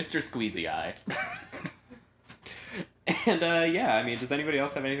 Mr. Squeezy Eye. And yeah, I mean, does anybody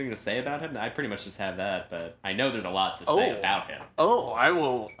else have anything to say about him? I pretty much just have that, but I know there's a lot to say Oh. about him. Oh, I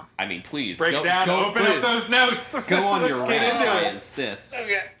will. I mean, please Break go, it down. go, Open please. up those notes. Go on your Let's get rant. into I it. insist.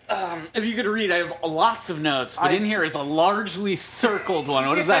 Okay. If you could read, I have lots of notes, but I- in here is a largely circled one.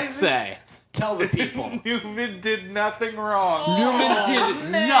 What does that say? Tell the people. Newman did nothing wrong. Newman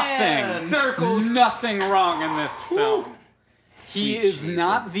did nothing. Circled. Nothing wrong in this film. He Sweet is Jesus.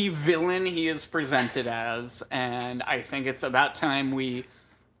 not the villain he is presented as, and I think it's about time we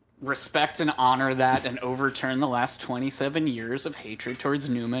respect and honor that and overturn the last 27 years of hatred towards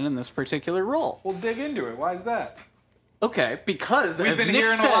Newman in this particular role. We'll dig into it. Why is that? Okay, because We've as been Nick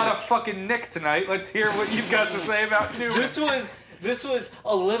hearing said, a lot of fucking Nick tonight. Let's hear what you've got to say about Newman. This was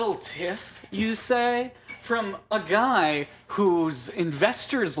a little tiff, you say, from a guy whose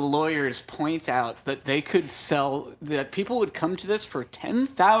investors' lawyers point out that they could sell, that people would come to this for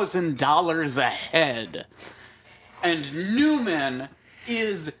 $10,000 a head. And Newman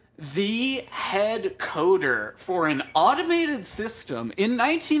is the head coder for an automated system in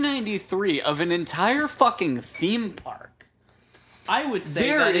 1993 of an entire fucking theme park. I would say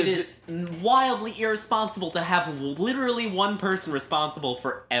There that it is- is wildly irresponsible to have literally one person responsible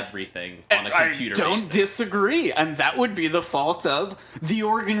for everything on a computer. I don't basis. disagree, and that would be the fault of the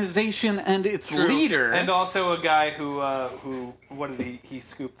organization and its True. leader. And also a guy who what did he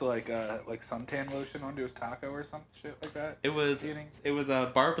scooped like suntan lotion onto his taco or some shit like that. It was Eating. a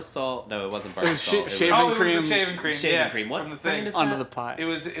Barbasol. No, it wasn't was Barbasol. shaving Oh, it cream. was the shaving cream. Shaving yeah, cream. What from the brand thing. is under that? the pie. It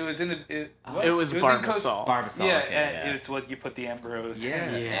was in the. It was in Barbasol. Barbasol. Yeah, okay, and yeah. it was what you put the Ambrose.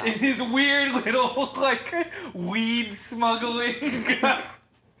 Yeah. Yeah. In his weird little like weed smuggling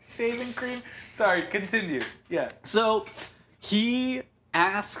shaving cream. Sorry, continue. Yeah. So he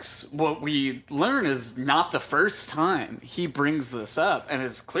asks, what we learn is not the first time he brings this up, and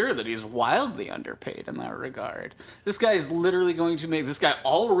it's clear that he's wildly underpaid in that regard. This guy is literally going to make, this guy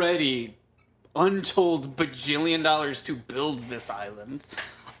already untold bajillion dollars to build this island.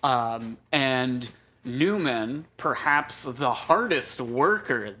 And Newman, perhaps the hardest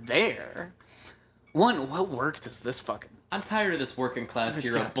worker there. One, what work does this fucking... I'm tired of this working class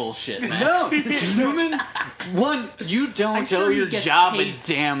hero guy. bullshit, man. No, Newman, one, you don't I'm owe sure your he gets job a paid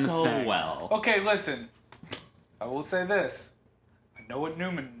damn so thing. well. Okay, listen. I will say this. I know what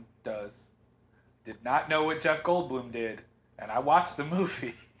Newman does. Did not know what Jeff Goldblum did. And I watched the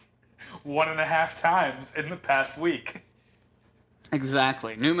movie 1.5 times in the past week.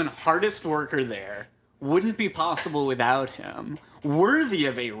 Exactly. Newman, hardest worker there. Wouldn't be possible without him. Worthy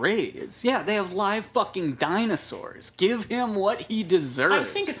of a raise. Yeah, they have live fucking dinosaurs. Give him what he deserves.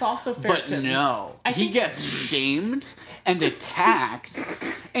 I think it's also fair But to... no, I he think- gets shamed and attacked,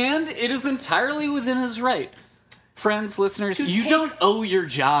 and it is entirely within his right. Friends, listeners, To you take- don't owe your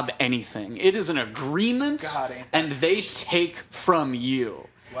job anything. It is an agreement, God, ain't that and they take from you.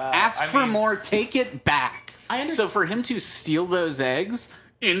 Wow, Ask I for mean- more, take it back. I So for him to steal those eggs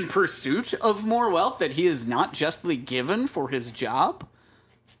in pursuit of more wealth that he is not justly given for his job,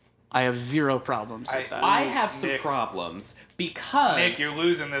 I have zero problems with that. I have some Nick. problems because... Nick, you're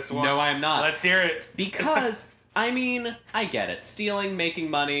losing this one. No, I'm not. Let's hear it. Because I mean, I get it. Stealing, making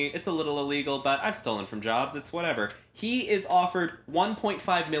money, it's a little illegal, but I've stolen from Jobs, it's whatever. He is offered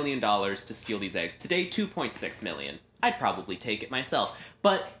 $1.5 million to steal these eggs. Today, $2.6 million. I'd probably take it myself.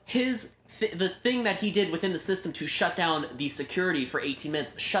 But the thing that he did within the system to shut down the security for 18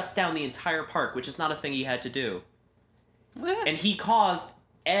 minutes shuts down the entire park, which is not a thing he had to do. And he caused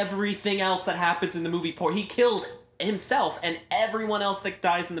everything else that happens in the movie poor. He killed himself and everyone else that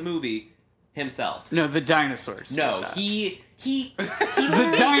dies in the movie himself. No, the dinosaurs. No, did that. he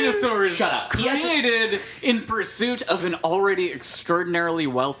The dinosaurs Shut up. He had to- created in pursuit of an already extraordinarily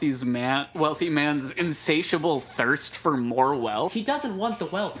wealthy man's insatiable thirst for more wealth. He doesn't want the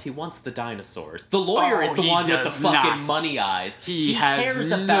wealth, he wants the dinosaurs. The lawyer is the he one with the does fucking not. money eyes. He has cares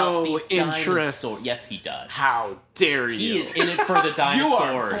no about these interest. dinosaurs. Yes, he does. How dare you? He is in it for the You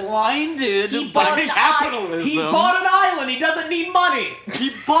dinosaurs. are blinded He by bought an capitalism. He bought an island. He doesn't need money. He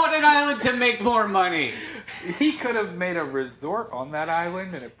bought an island to make more money. He could have made a resort on that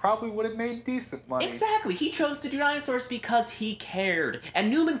island, and it probably would have made decent money. Exactly. He chose to do dinosaurs because he cared.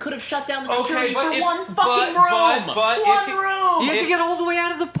 And Newman could have shut down the Okay, security but for if- one fucking but- room. but if one he- room. He had to If- get all the way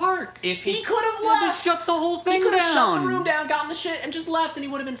out of the park. If He could have He had to left. shut the whole thing He could have shut down. the room down, gotten the shit, and just left, and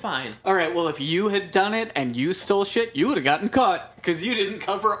he would have been fine. All right, well, if you had done it and you stole shit, you would have gotten caught because you didn't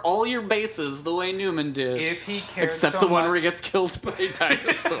cover all your bases the way Newman did. If he cared Except so the one much, where he gets killed by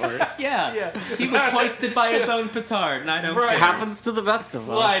dinosaurs. Yeah. Yeah. He was hoisted by his own petard, and I don't Right. care. Happens to the best of us.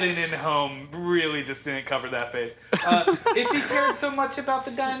 sliding in home really just didn't cover that base. If he cared so much about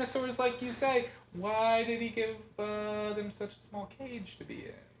the dinosaurs, like you say, why did he give them such a small cage to be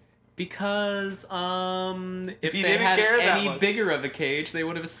in? Because if He they didn't had care that any much. bigger of a cage, they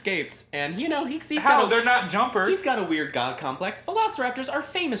would have escaped. And you know, he's How? got They're not jumpers. he's got a weird god complex. Velociraptors are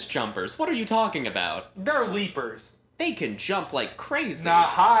famous jumpers. What are you talking about? They're leapers. They can jump like crazy. Not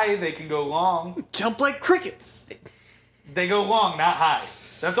high, they can go long. Jump like crickets. They go long, not high.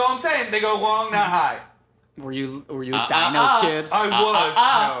 That's all I'm saying. They go long, not high. Were you a dino kid? I was.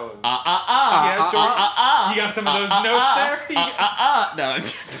 No. Yeah, sure. You got some of those notes there?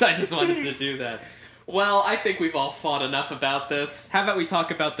 No, I just wanted to do that. Well, I think we've all fought enough about this. How about we talk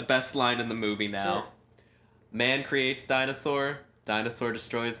about the best line in the movie now? Sure. Man creates dinosaur, dinosaur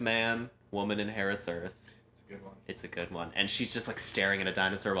destroys man, woman inherits Earth. Good one. It's a good one. And she's just like staring at a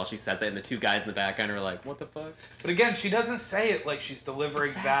dinosaur while she says it, and the two guys in the background are like, what the fuck? But again, she doesn't say it like she's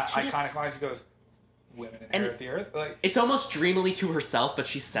delivering that Exact- she iconic just- line. She goes, "Women inherit And- the earth." Like It's almost dreamily to herself, but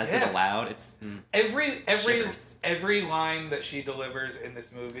she says it Yeah. aloud. It's every Shivers. every line that she delivers in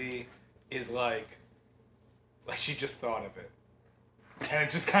this movie is like she just thought of it, and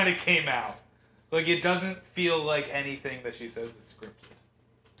it just kind of came out. Like it doesn't feel like anything that she says is scripted.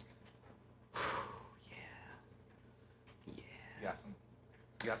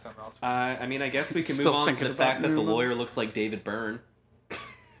 You got something else? I mean, I guess we can move Still on to thinking the about fact that the Newman. lawyer looks like David Byrne.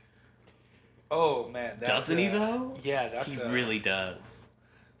 Oh man, that's, Doesn't he though? Yeah, that's He really does.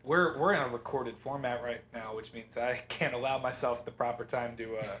 We're in a recorded format right now, which means I can't allow myself the proper time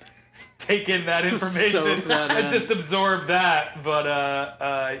to take in that Just information soak that and in. just absorb that. But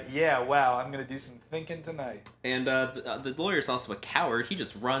yeah, wow, I'm gonna do some thinking tonight. And the lawyer's also a coward. He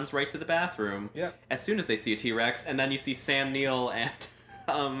just runs right to the bathroom. Yeah. As soon as they see a T-Rex, and then you see Sam Neill and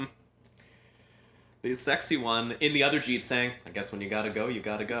the sexy one in the other Jeep saying, "I guess when you gotta go, you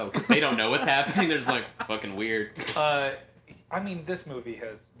gotta go," because they don't know what's happening. They're just like fucking weird. I mean, this movie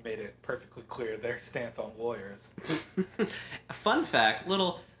has made it perfectly clear their stance on lawyers. Fun fact,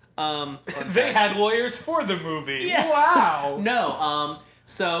 little They had lawyers for the movie. Yeah. Wow. No,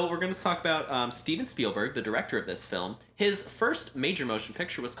 so we're going to talk about Steven Spielberg, the director of this film. His first major motion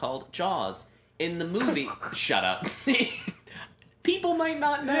picture was called Jaws. In the movie... Shut up. People might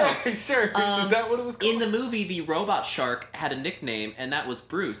not know. Yeah, sure. Is that what it was called? In the movie, the robot shark had a nickname, and that was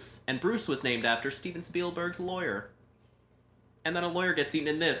Bruce. And Bruce was named after Steven Spielberg's lawyer. And then a lawyer gets eaten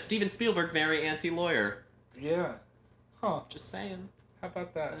in this. Steven Spielberg, very anti-lawyer. Yeah. Huh. Just saying. How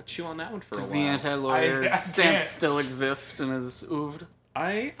about that? Chew on that one for Does a the while. anti-lawyer I stance can't. still exist and is ooved?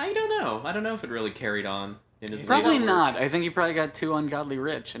 I don't know. I don't know if it really carried on in his Probably later work. not. I think he probably got too ungodly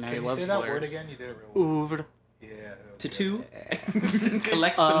rich, and now Can he you loves say that lawyers. word again? You did it real well. Ooved. Yeah. that was Tattoo? good.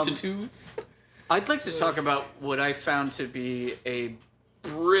 Collect some Um, tattoos? I'd like to talk about what I found to be a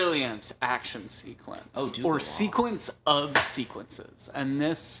brilliant action sequence. Oh, do or go on. sequence of sequences. And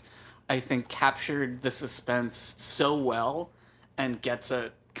this, I think, captured the suspense so well and gets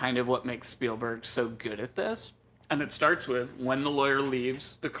at kind of what makes Spielberg so good at this. And it starts with when the lawyer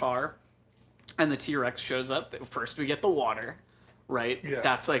leaves the car and the T-Rex shows up. First we get the water, right? Yeah.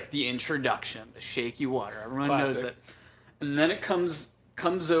 That's like the introduction, the shaky water. Everyone knows Classic. it. And then it comes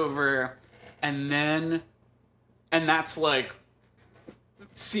over, and then And that's like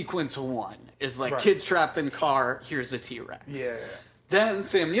sequence 1 is like Right. kids trapped in car, here's a T-Rex. Yeah. Then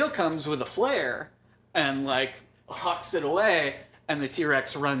Sam Neill comes with a flare and like hucks it away, and the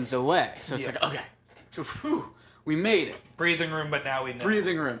T-Rex runs away. So it's Yeah. like, okay, whew, we made it. Breathing room, but now we know.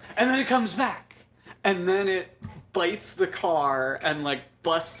 Breathing room. And then it comes back. And then it bites the car and like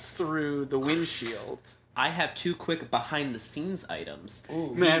busts through the windshield. I have 2 quick behind the scenes items.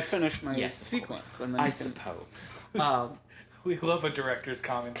 Ooh. May I finish my Yes, of sequence? course. And then I you can- suppose. We love a director's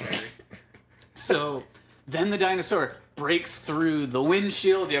commentary. So then the dinosaur breaks through the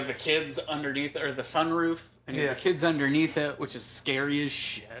windshield. You have the kids underneath, or the sunroof, and you have the Yeah. kids underneath it, which is scary as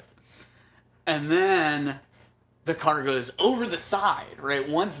shit. And then the car goes over the side, right?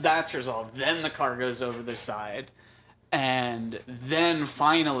 Once that's resolved, then the car goes over the side. And then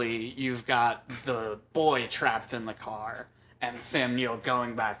finally, you've got the boy trapped in the car, and Sam Neill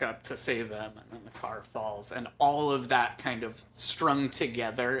going back up to save them, and then the car falls, and all of that kind of strung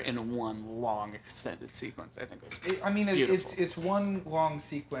together in one long extended sequence. I think was It's beautiful. one long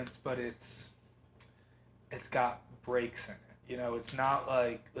sequence, but it's got breaks in it. You know, it's not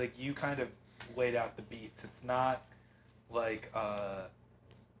like you kind of laid out the beats. It's not like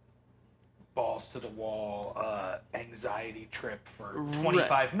balls to the wall anxiety trip for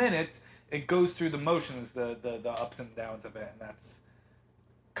 25 minutes. It goes through the motions, the ups and downs of it, and that's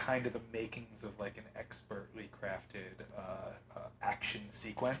kind of the makings of like an expertly crafted action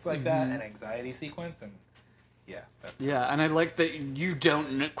sequence like that, an anxiety sequence, and yeah, that's Yeah, and I like that you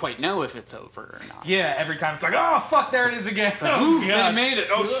don't quite know if it's over or not. yeah. Every time it's like, oh fuck, there it is again. Oh, Ooh, God. they made it.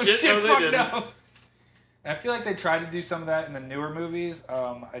 Oh shit, no, they fuck didn't. no. And I feel like they tried to do some of that in the newer movies.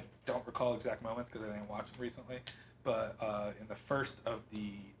 I don't recall exact moments because I didn't watch them recently. But in the first of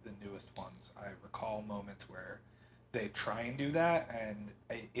the newest ones, I recall moments where they try and do that, and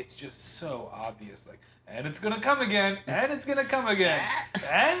it's just so obvious. Like, and it's gonna come again, and it's gonna come again,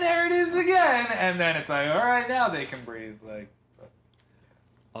 and there it is again, and then it's like, all right, now they can breathe. Like,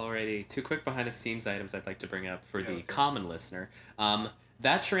 Alrighty, 2 quick behind the scenes items I'd like to bring up for Yeah, the let's hear it. common listener.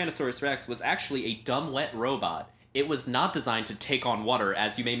 That Tyrannosaurus Rex was actually a dumb wet robot. It was not designed to take on water,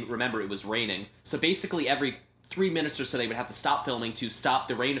 as you may remember it was raining. So basically every 3 minutes or so they would have to stop filming to stop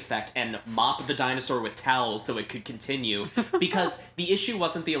the rain effect and mop the dinosaur with towels so it could continue. Because the issue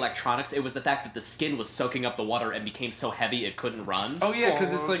wasn't the electronics, it was the fact that the skin was soaking up the water and became so heavy it couldn't run. oh yeah,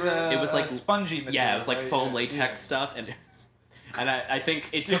 because it's like It was like- spongy material. Yeah, it was like right? foam Yeah. latex stuff, and I think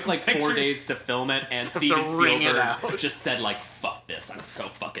it took like 4 Pictures. days to film it, and Just have Steven to wring it Spielberg out. just said like, "Fuck this, I'm so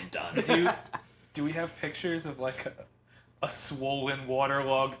fucking done." Do we have pictures of like a swollen,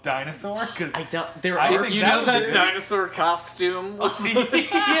 waterlogged dinosaur? Because I don't. There I are. think You know that That's- dinosaur costume?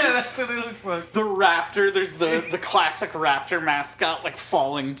 yeah, that's what it looks like. The raptor, there's the classic raptor mascot like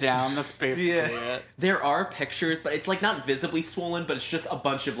falling down. That's basically Yeah. it. There are pictures, but it's like not visibly swollen, but it's just a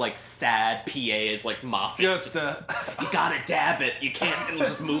bunch of like sad PAs like mopping. Just you gotta dab it. You can't. It'll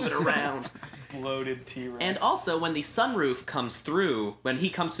just move it around. bloated T-Rex. And also, when the sunroof comes through, when he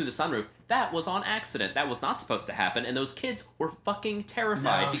comes through the sunroof, that was on accident. That was not supposed to happen, and those kids were fucking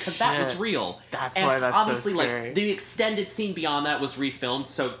terrified No because that was shit. real. That's and why that's so obviously, scary. like the extended scene beyond that was refilmed,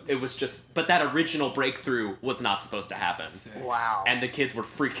 so it was just. But that original breakthrough was not supposed to happen, Wow. and the kids were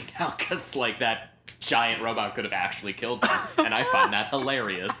freaking out because like that giant robot could have actually killed them, and I find that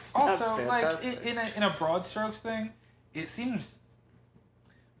hilarious. also, That's like fantastic. in a broad strokes thing, it seems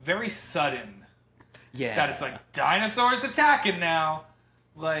very sudden Yeah, that it's like dinosaurs attacking now.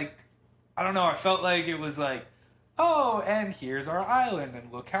 Like, I don't know. I felt like it was like, oh, and here's our island,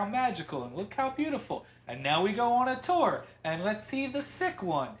 and look how magical, and look how beautiful, and now we go on a tour, and let's see the sick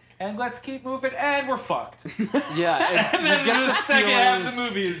one, and let's keep moving, and we're fucked. Yeah, And you then get the the second half of the feeling.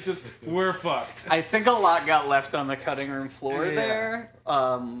 movie is just we're fucked. I think a lot got left on the cutting room floor Yeah. there.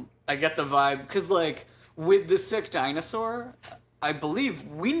 I get the vibe because, like, with the sick dinosaur, I believe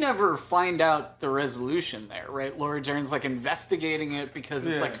we never find out the resolution there, right? Laura Dern's like investigating it because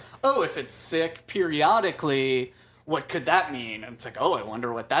it's Yeah. like, oh, if it's sick periodically, what could that mean? And it's like, oh, I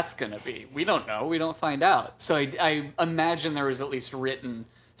wonder what that's gonna be. We don't know. We don't find out. So I imagine there was at least written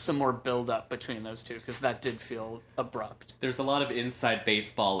some more build up between those two because that did feel abrupt. There's a lot of inside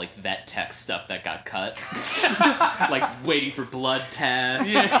baseball, like vet tech stuff that got cut. Like waiting for blood tests.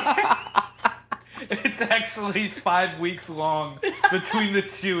 It's actually 5 weeks long between the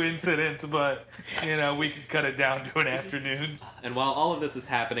two incidents, but you know we could cut it down to an afternoon. And while all of this is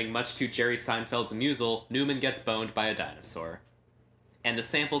happening, much to Jerry Seinfeld's amusal, Newman gets boned by a dinosaur. And the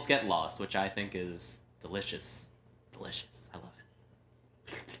samples get lost, which I think is delicious. Delicious. I love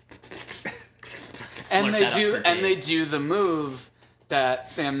it. And Slurp they that up do for and they days. do the move that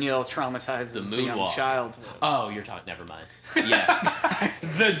Sam Neill traumatizes the young moonwalk. child with. Oh, you're talking. Never mind. Yeah.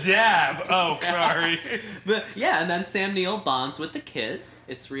 The dab. Oh, sorry. But yeah, and then Sam Neill bonds with the kids.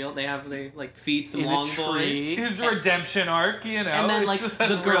 It's real. They like feed some In a long tree. boys. His redemption arc, you know. And then like it's the a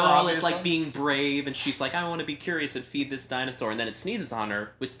real girl obvious is like one. being brave, and she's like, I want to be curious and feed this dinosaur, and then it sneezes on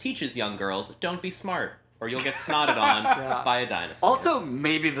her, which teaches young girls, don't be smart, or you'll get snotted on Yeah. by a dinosaur. Also,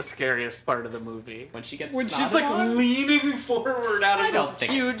 maybe the scariest part of the movie. when she gets When she's snotted like on? leaning forward out I of don't this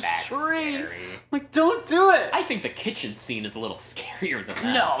think huge it's that tree. scary. Like, don't do it! I think the kitchen scene is a little scarier than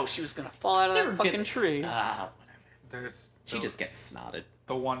that. No, she was gonna fall out of Never that fucking get- tree. Whatever. There's She just gets snotted.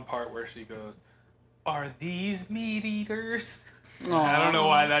 the one part where she goes, "Are these meat eaters?" Aw. I don't know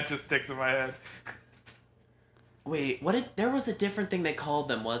why that just sticks in my head. Wait, there was a different thing they called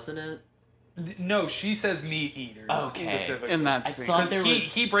them, wasn't it? No, she says meat eaters. Okay. Specifically. In that I scene. thought Because there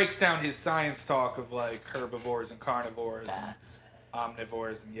was... he breaks down his science talk of like herbivores and carnivores and That's...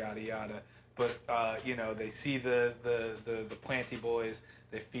 omnivores and yada yada. But you know, they see the planty boys,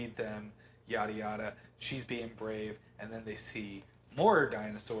 they feed them, yada yada. She's being brave, and then they see more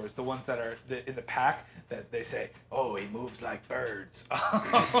dinosaurs, the ones that are in the pack that they say, "Oh, he moves like birds."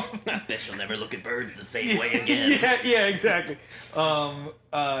 I bet she'll never look at birds the same way again. yeah, exactly.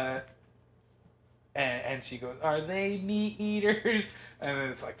 And she goes, "Are they meat eaters?" And then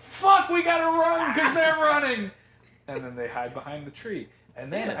it's like, "Fuck, we gotta run because they're running." And then they hide behind the tree.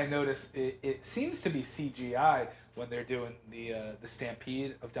 And then Yeah. I notice it seems to be CGI when they're doing the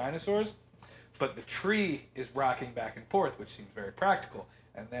stampede of dinosaurs, but the tree is rocking back and forth, which seems very practical.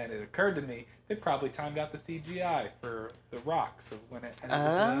 And then it occurred to me they probably timed out the CGI for the rocks of when it. And it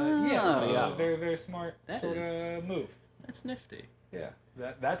was, yeah. a very very smart That sort is- of move. That's nifty. Yeah,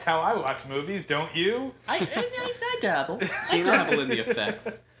 that's how I watch movies, don't you? I dabble. I dabble in the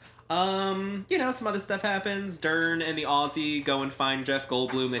effects. You know, some other stuff happens. Dern and the Aussie go and find Jeff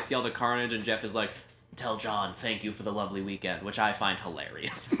Goldblum. They see all the carnage, and Jeff is like, tell John thank you for the lovely weekend, which I find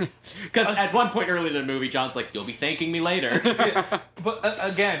hilarious. Because at one point early in the movie, John's like, you'll be thanking me later. But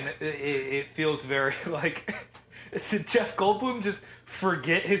again, it feels very like did Jeff Goldblum just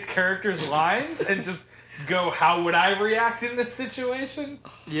forget his character's lines and just go, "How would I react in this situation?"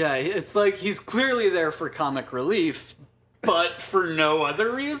 Yeah, it's like he's clearly there for comic relief, but for no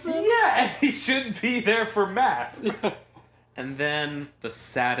other reason. Yeah, and he shouldn't be there for math. And then the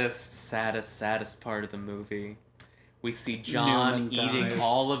saddest part of the movie. We see John Newman eating dies.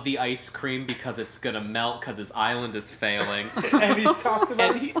 all of the ice cream because it's gonna melt because his island is failing. And he talks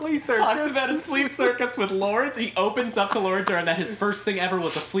about his flea circus. Talks about his flea circus with Lawrence. He opens up to Laura Dern that his first thing ever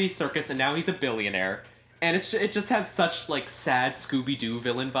was a flea circus, and now he's a billionaire. And it just has such like sad Scooby-Doo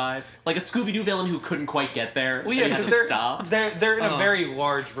villain vibes, like a Scooby-Doo villain who couldn't quite get there. Well, yeah, and he had because to stop. they're in a Oh. very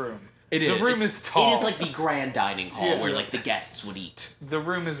large room. It is. The room It's- is tall. It is like the grand dining hall Yeah. where like the guests would eat. The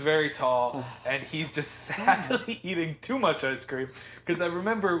room is very tall, and he's just sadly eating too much ice cream. Because I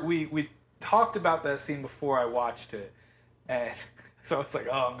remember we talked about that scene before I watched it, and so I was like,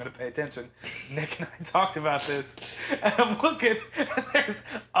 "Oh, I'm gonna pay attention." Nick and I talked about this, and I'm looking, and there's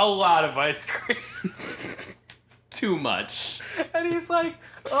a lot of ice cream, Too much. and he's like,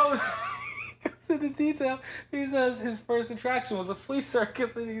 "Oh." He goes into detail. He says his first attraction was a flea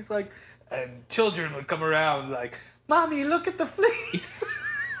circus, and he's like, and children would come around like, "Mommy, look at the fleas."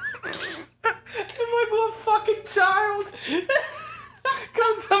 I'm like, what fucking child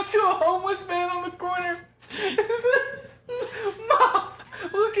goes up to a homeless man on the corner and says, "Mom,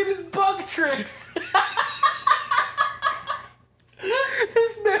 look at his bug tricks."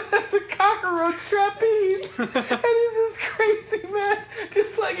 This man has a cockroach trapeze, and he's this crazy man,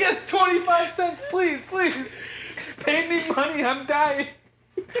 just like, "Yes, 25 cents, please, please. Pay me money, I'm dying."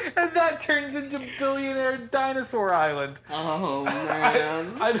 And that turns into Billionaire Dinosaur Island. Oh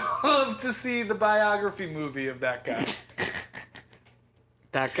man. I'd love to see the biography movie of that guy.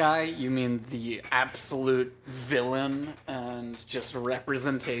 That guy, you mean the absolute villain and just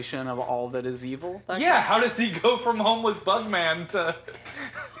representation of all that is evil? That Yeah, how does he go from homeless bugman to... guy?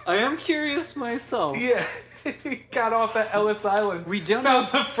 I am curious myself. Yeah, he got off at Ellis Island. We don't found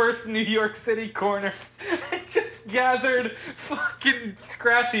the first New York City corner and just gathered fucking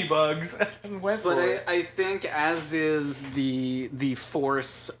scratchy bugs and went But for it. I think, as is the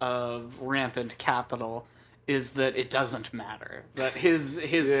force of rampant capital, is that it doesn't matter. That his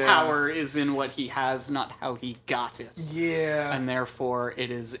Yeah. power is in what he has, not how he got it. Yeah. And therefore,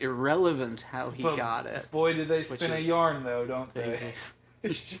 it is irrelevant how he But got it. Boy, do they spin a is- yarn, though, don't they?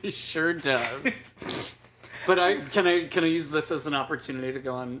 It sure does. But can I use this as an opportunity to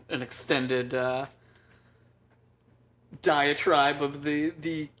go on an extended diatribe of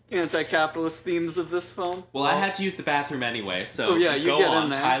the anti-capitalist themes of this film. Well, I had to use the bathroom anyway, so you go get on, in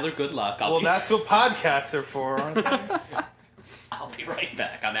there. Tyler. Good luck. Well, that's what podcasts are for, aren't they? I'll be right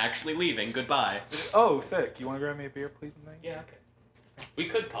back. I'm actually leaving. Goodbye. Oh, sick. You want to grab me a beer, please? And thank you? Yeah, okay. We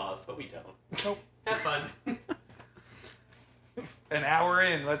could pause, but we don't. Nope. Have fun. An hour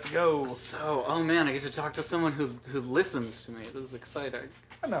in. Let's go. So, oh man, I get to talk to someone who listens to me. This is exciting.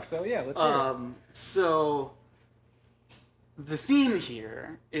 Enough so. Yeah, let's hear it. So the theme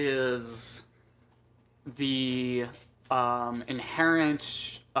here is the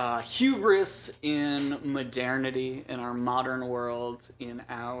inherent hubris in modernity, in our modern world, in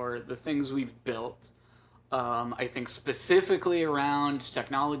the things we've built. I think specifically around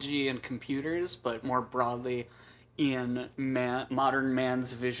technology and computers, but more broadly in modern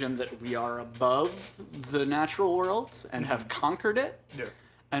man's vision that we are above the natural world and have conquered it. Yeah.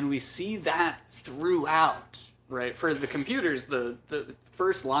 And we see that throughout, right? For the computers, the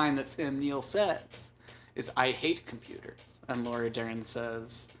first line that Sam Neill says is, "I hate computers." And Laura Dern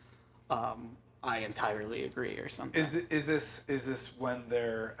says, "I entirely agree," or something. Is this when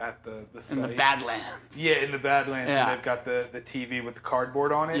they're at the site? In the Badlands. Yeah, in the Badlands, Yeah. and they've got the TV with the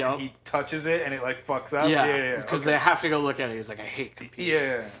cardboard on it, Yup. and he touches it, and it like fucks up. Yeah, because okay. they have to go look at it. He's like, "I hate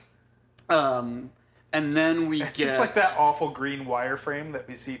computers." Yeah. And then we get... It's like that awful green wireframe that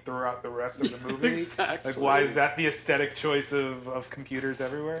we see throughout the rest of the movie. Exactly. Like, why is that the aesthetic choice of computers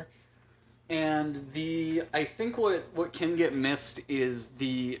everywhere? And I think what can get missed is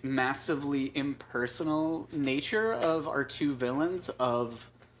the massively impersonal nature of our two villains,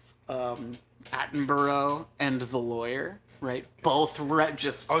 of Attenborough and the lawyer, right? Both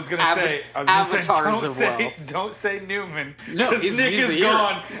just I was gonna say, avatars of wealth. don't say Newman. No, because he's Nick the is hero.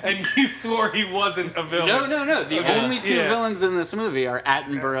 gone, and you swore he wasn't a villain. No. The Okay. only two Yeah. villains in this movie are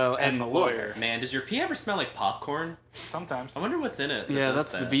Attenborough and the lawyer. Man, does your pee ever smell like popcorn? Sometimes. I wonder what's in it. Yeah, does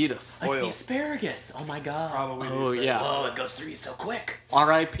that's that. the beatus. It's Oil. the asparagus. Oh my god. Probably. Oh, these yeah. things. Oh, it goes through you so quick.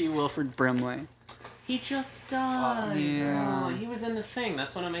 R.I.P. Wilford Brimley. He just died. Yeah. Oh, he was in The Thing.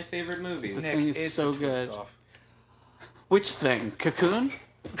 That's one of my favorite movies. The Nick, thing is it's so the good. stuff. Which thing? Cocoon?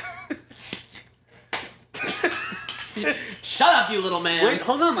 Shut up, you little man. Wait,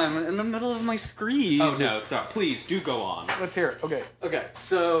 hold on. I'm in the middle of my screed. Oh no, sorry. Please do go on. Let's hear it. Okay. Okay,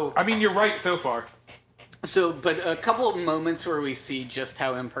 so I mean, you're right so far. but a couple of moments where we see just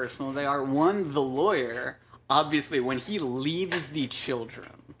how impersonal they are. One, the lawyer, obviously, when he leaves the children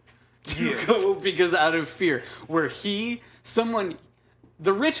to Yeah. go because out of fear, where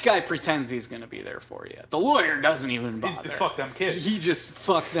the rich guy pretends he's gonna be there for you. The lawyer doesn't even bother. Fuck them kids. He just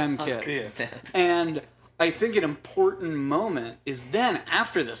fuck them kids. Yeah. And I think an important moment is then,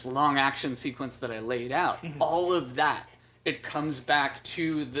 after this long action sequence that I laid out, all of that, it comes back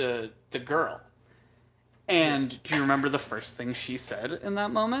to the girl. And do you remember the first thing she said in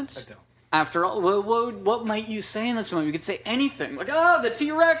that moment? I don't. After all, what might you say in this moment? You could say anything. Like, the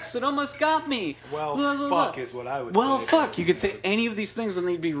T-Rex, it almost got me. Well, Blah, blah, blah. fuck is what I would Well, say. fuck. You could say any of these things and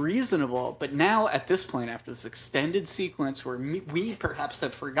they'd be reasonable. But now, at this point, after this extended sequence where we perhaps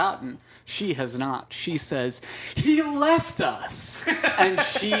have forgotten, she has not. She says, "He left us." And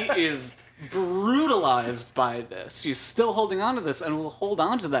she is brutalized by this. She's still holding on to this and will hold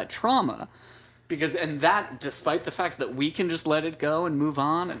on to that trauma. And that, despite the fact that we can just let it go and move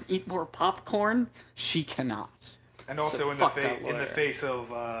on and eat more popcorn, she cannot. And also So in fuck the that in the lawyer. face of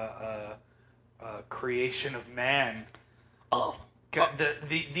creation of man, Oh.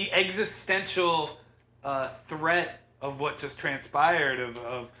 the existential threat of what just transpired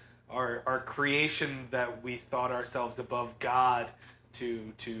of our creation that we thought ourselves above God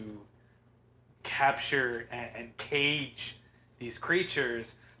to capture and cage these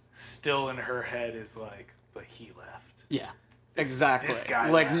creatures, still in her head is like, but he left. Yeah, exactly. This guy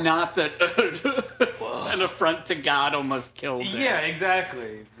like, left. not that an affront to God almost killed him. Yeah,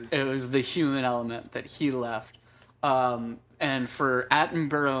 exactly. It was the human element that he left. And for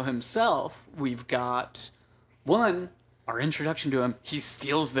Attenborough himself, we've got, one, our introduction to him, he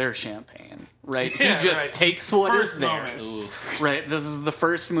steals their champagne, right? Yeah, he just right. takes what is First theirs. moment. Right, this is the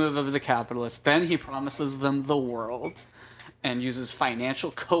first move of the capitalist. Then he promises them the world and uses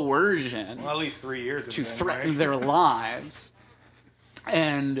financial coercion Well, at least 3 years to it's been, threaten right? their lives.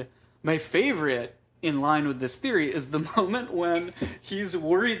 And my favorite, in line with this theory, is the moment when he's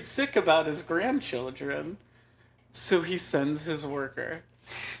worried sick about his grandchildren, so he sends his worker.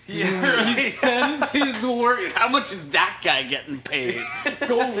 Yeah, He right. sends his worker. How much is that guy getting paid?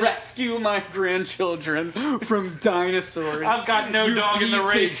 Go rescue my grandchildren from dinosaurs. I've got no you dog in the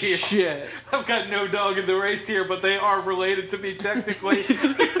piece race of here. Shit. I've got no dog in the race here, but they are related to me technically.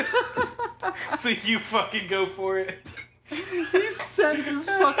 So you fucking go for it. sends his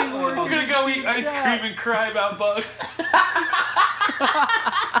fucking work. I'm gonna go eat ice cream and cry about bugs.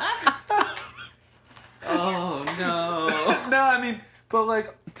 Oh no. No, I mean, but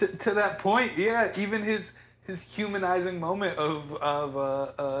like to that point, yeah, even his humanizing moment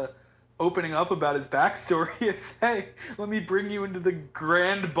of opening up about his backstory is, hey, let me bring you into the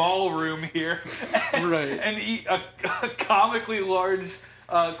grand ballroom here and eat a comically large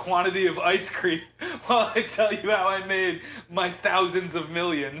quantity of ice cream while I tell you how I made my thousands of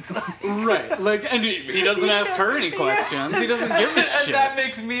millions. Right. Like, and he doesn't ask her any questions. He doesn't give a And shit. that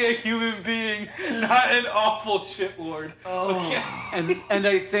makes me a human being, not an awful shitlord. Okay. And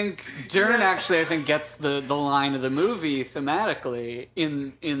I think Dern actually, I think, gets the line of the movie thematically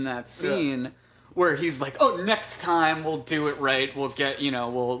in that scene where he's like, oh, next time we'll do it right. We'll get,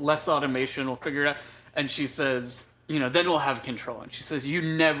 we'll less automation. We'll figure it out. And she says, then we'll have control. And she says, you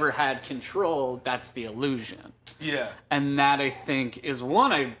never had control. That's the illusion. Yeah. And that, I think, is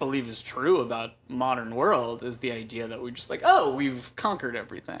one I believe is true about modern world, is the idea that we're just like, oh, we've conquered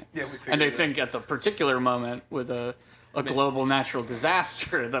everything. Yeah, we figured And I it out. think at the particular moment with a global natural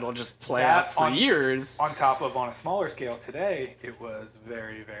disaster that'll just play out for years. On top of, on a smaller scale today, it was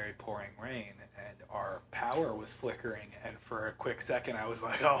very, very pouring rain, and our power was flickering, and for a quick second I was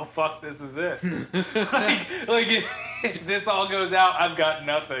like, oh fuck, this is it. like if this all goes out, I've got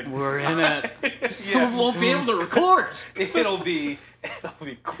nothing. We're in it. We Yeah. won't be able to record. It'll be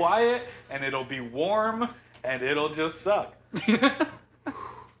quiet, and it'll be warm, and it'll just suck.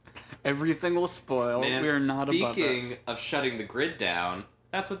 Everything will spoil. Man, We are not above speaking it. of shutting the grid down,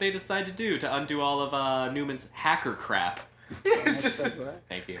 that's what they decide to do to undo all of Newman's hacker crap. It's just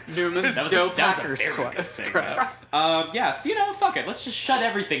Thank you. Newman's That was dope that was a hacker very swap. good segue. Crap. Yeah, so fuck it. Let's just shut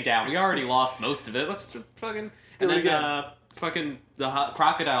everything down. We already lost most of it. Let's just fucking Do and it then again. fucking the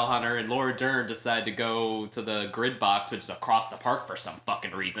crocodile hunter and Laura Dern decide to go to the grid box, which is across the park for some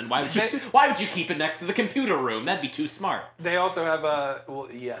fucking reason. Why would you keep it next to the computer room? That'd be too smart, they also have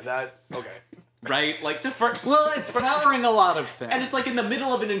okay. right? Like just Well, it's powering a lot of things. and it's like in the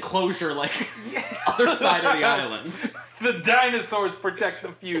middle of an enclosure, like other side of the island. The dinosaurs protect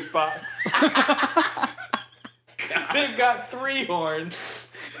the fuse box. They've got 3 horns.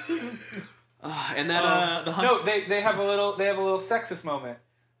 And that the hunter. No, they have a little sexist moment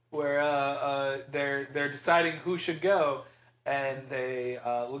where they're deciding who should go, and they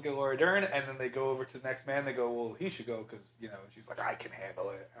look at Laura Dern, and then they go over to the next man. They go, well, he should go because she's like, I can handle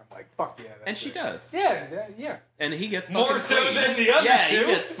it. I'm like, fuck yeah, that's And she it. does. Yeah. And he gets More fucking so cleaned. than the other Yeah, two. he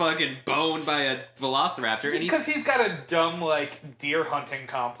gets fucking boned by a velociraptor, and Because he's got a dumb deer hunting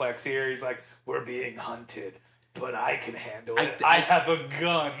complex here. He's like, we're being hunted, but I can handle it. I have a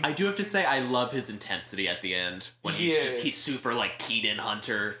gun. I do have to say I love his intensity at the end when he's super keyed in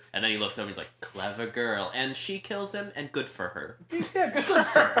hunter, and then he looks over and he's like, clever girl, and she kills him, and good for her. Yeah, good for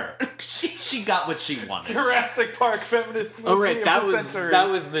her. She got what she wanted. Jurassic Park feminist movie Oh right, of that the was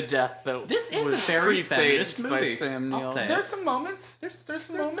century. the death that This is was a very feminist presaged movie. by Sam I'll Neill. say it. There's some moments. There's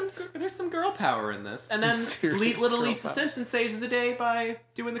some moments. There's some girl power in this, and Some then serious little girl Lisa power. Simpson saves the day by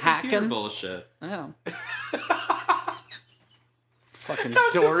doing the computer Hacking? bullshit. Yeah. Fucking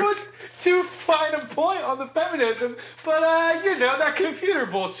Not dork. to put too fine a point on the feminism, but that computer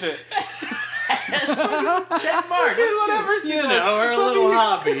bullshit. Check mark. Whatever she does. Our Let little me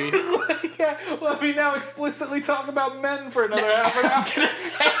hobby. let me now explicitly talk about men for another half an I was hour. gonna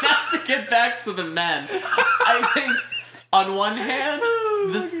say, not to get back to the men. I think, on one hand,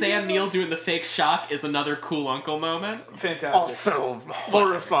 the Sam Neill doing the fake shock is another cool uncle moment. Fantastic. Also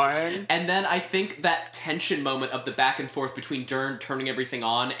horrifying. And then I think that tension moment of the back and forth between Dern turning everything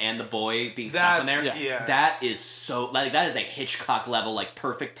on and the boy being stuck in there. Yeah. That is so, that is a Hitchcock level,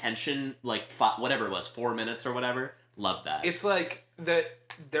 perfect tension, whatever it was, 4 minutes or whatever. Love that. It's like that.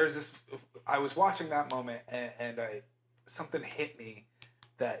 There's this. I was watching that moment, and something hit me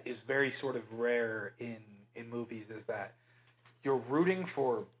that is very sort of rare in movies. Is that you're rooting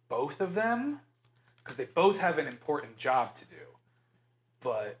for both of them because they both have an important job to do,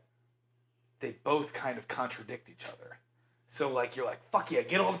 but they both kind of contradict each other. So you're like, fuck yeah,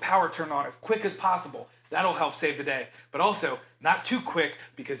 get all the power turned on as quick as possible. That'll help save the day. But also, not too quick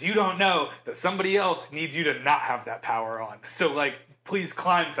because you don't know that somebody else needs you to not have that power on. So please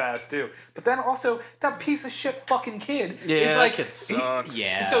climb fast too. But then also, that piece of shit fucking kid is that kid sucks.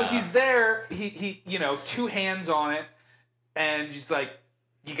 Yeah. So he's there, he 2 hands on it, and he's like,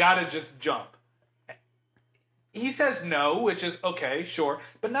 you gotta just jump. He says no, which is okay, sure.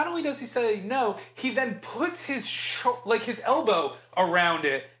 But not only does he say no, he then puts his his elbow around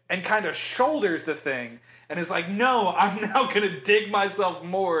it and kind of shoulders the thing and is like, no, I'm now gonna dig myself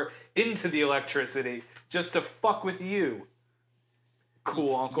more into the electricity just to fuck with you.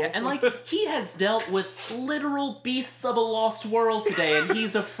 cool uncle. Yeah, and like he has dealt with literal beasts of a lost world today, and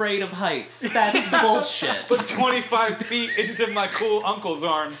he's afraid of heights. That's bullshit. But 25 feet into my cool uncle's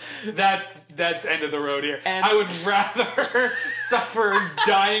arms, that's end of the road here. And- I would rather suffer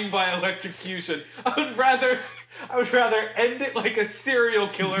dying by electrocution. I would rather end it like a serial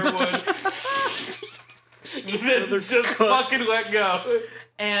killer would than just fucking let go.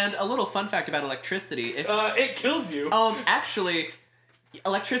 And a little fun fact about electricity: if It kills you. actually,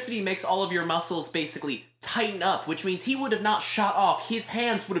 electricity makes all of your muscles basically tighten up, which means he would have not shot off. His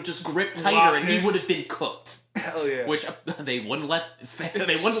hands would have just gripped tighter, and he would have been cooked. Hell yeah. Which they wouldn't let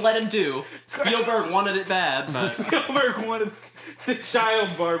him do. Spielberg wanted it bad, but Spielberg wanted the child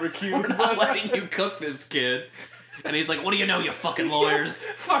barbecue. we're not letting you cook this kid. And he's like, "What do you know, you fucking lawyers?"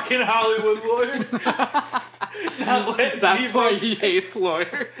 Fucking Hollywood lawyers. Not letting That's me why he hates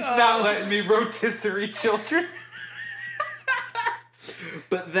lawyers. not letting me rotisserie children.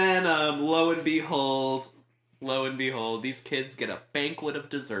 But then, lo and behold, these kids get a banquet of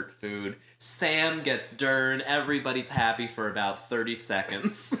dessert food. Sam gets Dern. Everybody's happy for about 30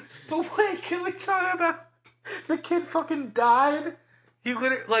 seconds. But wait, can we talk about the kid fucking died? He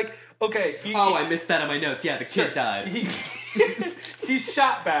literally, like, okay. I missed that on my notes. Yeah, the kid died. He's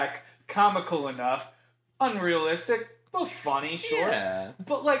shot back, comical enough, unrealistic, but funny, sure. Yeah.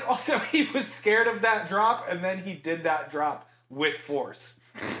 But, like, also, he was scared of that drop, and then he did that drop with force.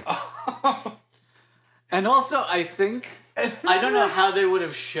 And also, I think I don't know how they would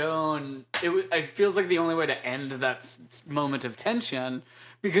have shown it. It feels like the only way to end that moment of tension,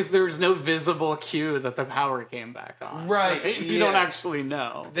 because there was no visible cue that the power came back on. Right, You don't yeah. actually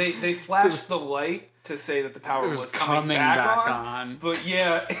know. They flashed the light to say that the power It was was coming back back on. on. But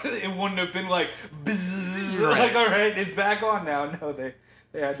yeah, it wouldn't have been like, bzzz, Right. like, all right, it's back on now. No, they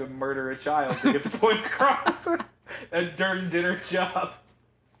had to murder a child to get the point across. And Dern did her job.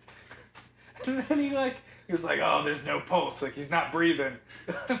 And then he was like, oh, there's no pulse. Like, he's not breathing.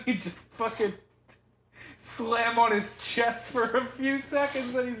 He just fucking slam on his chest for a few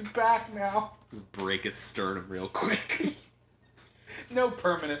seconds and he's back now. Just break his sternum real quick. No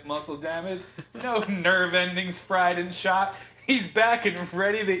permanent muscle damage. No nerve endings fried and shot. He's back and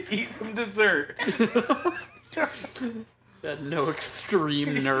ready to eat some dessert. No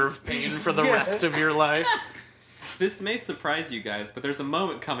extreme nerve pain for the Yeah. rest of your life. This may surprise you guys, but there's a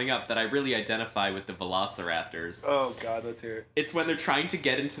moment coming up that I really identify with the Velociraptors. Oh god, let's hear it. It's when they're trying to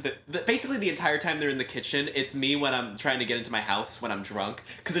get into basically the entire time they're in the kitchen. It's me when I'm trying to get into my house when I'm drunk,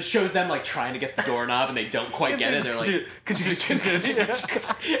 because it shows them like trying to get the doorknob and they don't quite get it. They're like,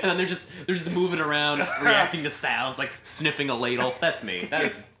 and then they're just moving around, reacting to sounds, like sniffing a ladle. That's me. That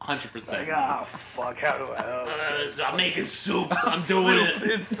is 100%. Ah, fuck, how do I I'm making soup. I'm doing it.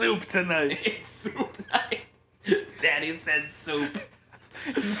 It's soup tonight. It's soup night. Daddy said soup.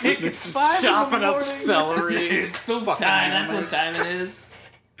 It's 5 in the Chopping up morning. celery. It's soup Fucking time. That's hammer. what time it is.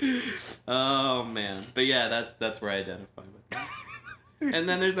 Oh man, but yeah, that's where I identify with that. And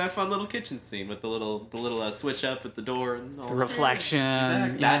then there's that fun little kitchen scene with the little switch up with the door and all The reflection.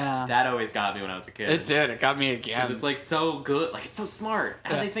 Exactly. Yeah. That always got me when I was a kid. It did. It got me again. 'Cause it's like so good, like it's so smart.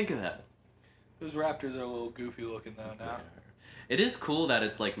 How Yeah. would they think of that? Those raptors are a little goofy looking though now. It is cool that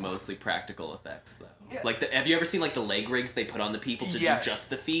it's like mostly practical effects though. Yeah. Like have you ever seen like the leg rigs they put on the people to Yes. do just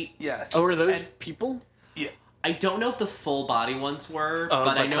the feet? Yes. Oh, are those And- people? yeah. I don't know if the full body ones were, Oh,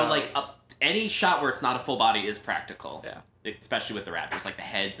 but I but know the- like any shot where it's not a full body is practical. Yeah. Especially with the raptors, like the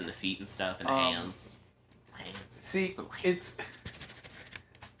heads and the feet and stuff and the hands. Hands. See,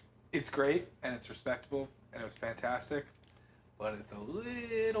 it's great and it's respectable and it was fantastic, but it's a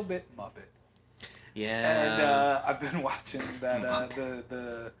little bit Muppet. Yeah. And I've been watching that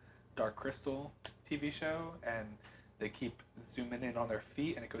the Dark Crystal TV show, and they keep zooming in on their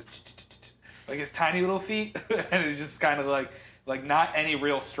feet, and it goes like his tiny little feet, and it's just kind of like not any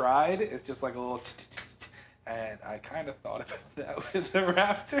real stride. It's just like a little. And I kind of thought about that with the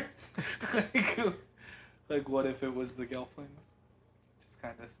raptors. like what if it was the Gelflings? Just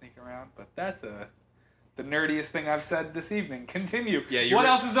kind of sneak around, but that's the nerdiest thing I've said this evening. Continue. Yeah, What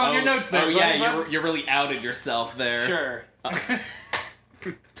else is on your notes there? Oh yeah, buddy? you're really outed yourself there. Sure.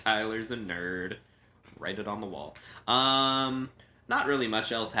 Tyler's a nerd. Write it on the wall. Not really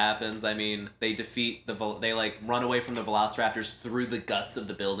much else happens. I mean, they defeat they like run away from the Velociraptors through the guts of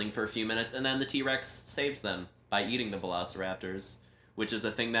the building for a few minutes, and then the T-Rex saves them by eating the Velociraptors, which is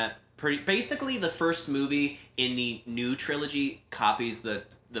the thing that basically the first movie in the new trilogy copies the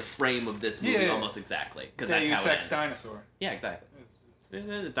frame of this movie almost exactly, because that's how it Deus Ex ends. dinosaur. Yeah, exactly.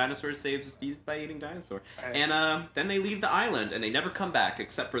 The dinosaur saves by eating dinosaur. Right. And then they leave the island, and they never come back,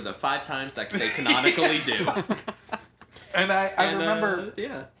 except for the 5 times that they canonically do. And I remember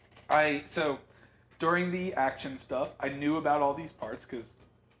yeah. so during the action stuff, I knew about all these parts because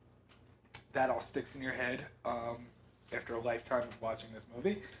that all sticks in your head after a lifetime of watching this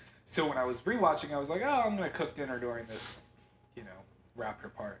movie. So when I was rewatching, I was like, oh, I'm gonna cook dinner during this,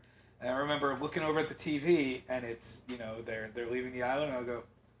 raptor part. And I remember looking over at the TV, and it's they're leaving the island, and I'll go,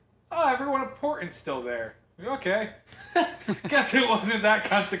 oh, everyone important's still there. Okay, guess it wasn't that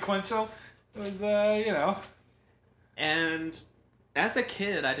consequential. It was And as a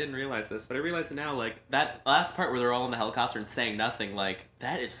kid, I didn't realize this, but I realize it now, like, that last part where they're all in the helicopter and saying nothing, like,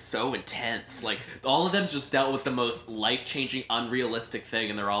 that is so intense. Like, all of them just dealt with the most life-changing, unrealistic thing,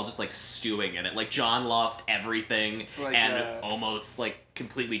 and they're all just, like, stewing in it. Like, John lost everything like, and almost, like,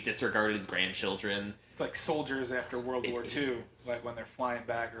 completely disregarded his grandchildren. It's like soldiers after World War II, like when they're flying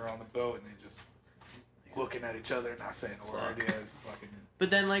back or on the boat and they just looking at each other, not saying a word. Yeah, it's fucking... But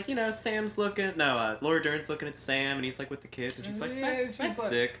then, like, Sam's Laura Dern's looking at Sam, and he's, like, with the kids, and she's like, that's like,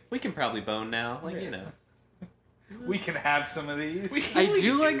 sick. We can probably bone now. Like, We can have some of these. I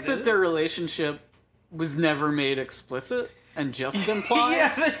do like that their relationship was never made explicit and just implied.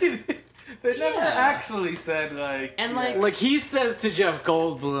 Yeah, they never actually said, like... And, Like, he says to Jeff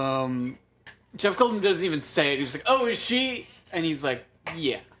Goldblum doesn't even say it. He's like, oh, is she? And he's like,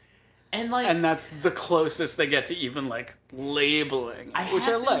 yeah. And, like... And that's the closest they get to even, like, labeling, which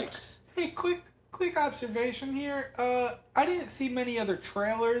I liked. Hey, quick observation here. I didn't see many other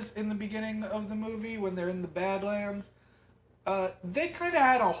trailers in the beginning of the movie when they're in the Badlands. They kind of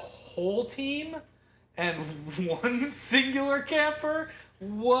had a whole team and one singular camper.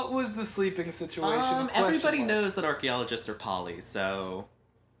 What was the sleeping situation? Everybody knows that archaeologists are poly, so...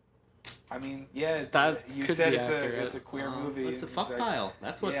 I mean, yeah, that you could said be it's a queer movie. It's a fuck pile.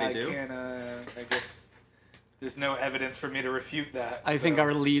 That's what they do. I guess there's no evidence for me to refute that. I think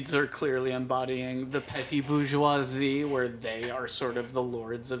our leads are clearly embodying the petty bourgeoisie, where they are sort of the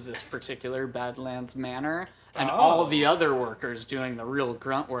lords of this particular Badlands manor, and all the other workers doing the real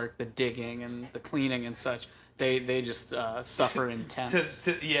grunt work, the digging and the cleaning and such, they just suffer intense.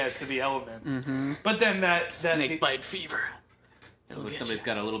 to the elements. Mm-hmm. But then that snakebite fever. Sounds like somebody's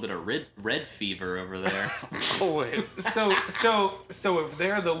got a little bit of red fever over there. Always. So if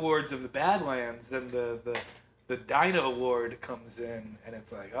they're the lords of the Badlands, then the Dino Lord comes in, and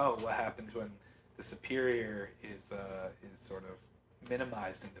it's like, oh, what happens when the superior is sort of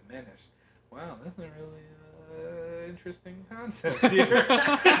minimized and diminished? Wow, that's a really interesting concept here.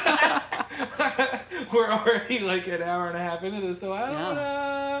 We're already like an hour and a half into this, so I don't want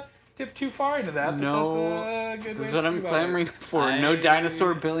to tip too far into that. But that's a good this is way what to I'm think about clamoring it. for. No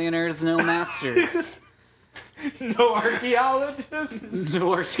dinosaur billionaires, no masters. No archaeologists.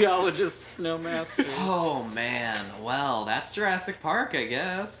 No archaeologists, no masters. Oh, man. Well, that's Jurassic Park, I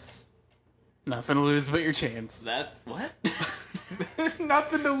guess. Nothing to lose but your chains. That's... What? There's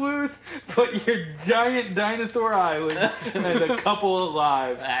nothing to lose but your giant dinosaur island and a couple of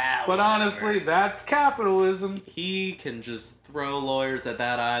lives. But honestly, that's capitalism. He can just throw lawyers at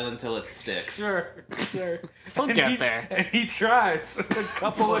that island till it sticks. Sure. He'll get there. And he tries a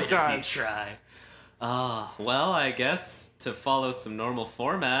couple of times. Does he try. Well, I guess to follow some normal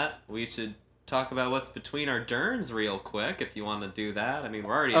format, we should talk about what's between our derns real quick, if you want to do that. I mean,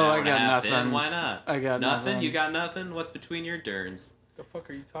 we're already an hour and a half in. Why not? I got nothing. You got nothing? What's between your derns? The fuck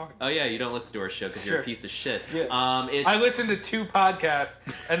are you talking about? Oh, yeah, you don't listen to our show because you're a piece of shit. Yeah. I listen to 2 podcasts,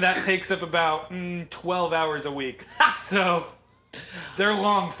 and that takes up about 12 hours a week. So... they're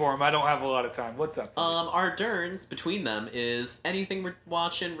long form. I don't have a lot of time. What's up? Our derns between them is anything we're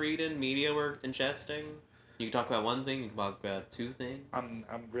watching, reading, media we're ingesting. You can talk about one thing. You can talk about 2 things. I'm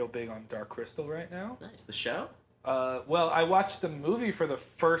real big on Dark Crystal right now. Nice. The show? Well, I watched the movie for the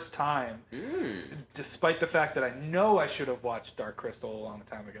first time, despite the fact that I know I should have watched Dark Crystal a long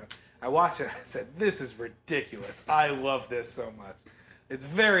time ago. I watched it and I said, this is ridiculous. I love this so much. It's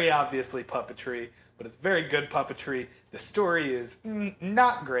very obviously puppetry, but it's very good puppetry. The story is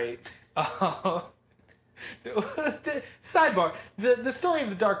not great. Sidebar, the story of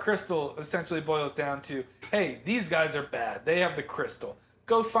the Dark Crystal essentially boils down to, hey, these guys are bad. They have the crystal.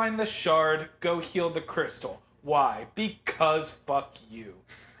 Go find the shard. Go heal the crystal. Why? Because fuck you.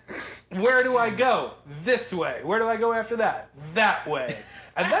 Where do I go? This way. Where do I go after that? That way.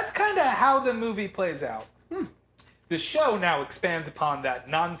 And that's kind of how the movie plays out. The show now expands upon that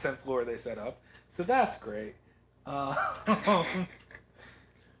nonsense lore they set up, so that's great.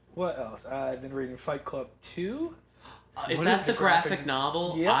 What else? I've been reading Fight Club 2. Is that the graphic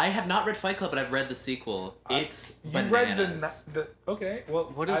novel? Yep. I have not read Fight Club, but I've read the sequel. It's bananas. You read the okay.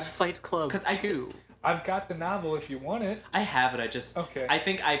 Well, what is Fight Club 2? I've got the novel if you want it. I have it. Okay. I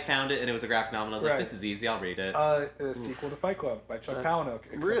think I found it and it was a graphic novel. And I was like, Right. this is easy. I'll read it. A sequel to Fight Club by Chuck Palahniuk.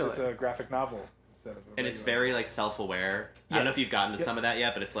 Except really? It's a graphic novel instead of a And it's regular very like self-aware. I Yeah. don't know if you've gotten to some of that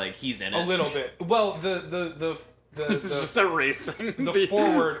yet, but it's like he's in it. A little bit. Well, the It's just erasing the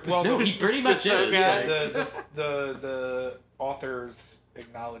forward. Well, No, the, he pretty much so is. good. Like, the author's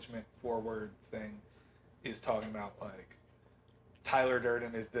acknowledgement forward thing is talking about like Tyler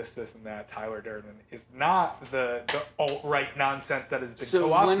Durden is this, and that. Tyler Durden is not the alt-right nonsense that has been So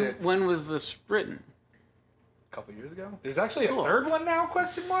co-opted. when was this written? A couple years ago. There's actually Cool. a third one now?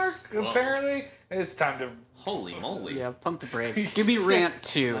 Question mark. Whoa. Apparently, it's time to holy moly. Yeah, pump the brakes. Give me rant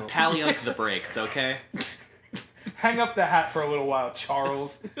 2. Paliunk the brakes, okay? hang up the hat for a little while,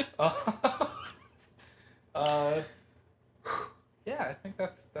 Charles. Yeah, I think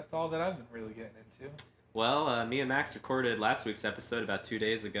that's all that I've been really getting into. Well, me and Max recorded last week's episode about 2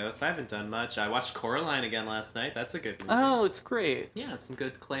 days ago, so I haven't done much. I watched Coraline again last night. That's a good movie. Oh, it's great. Yeah, it's some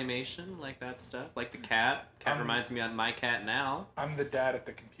good claymation, like that stuff. Like the cat. Cat Um, reminds me of my cat now. I'm the dad at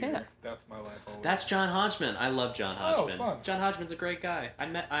the computer. Yeah. That's my life always. That's John Hodgman. I love John Hodgman. fun. John Hodgman's a great guy.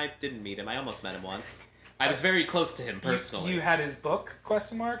 I didn't meet him. I almost met him once. I was very close to him personally. You had his book?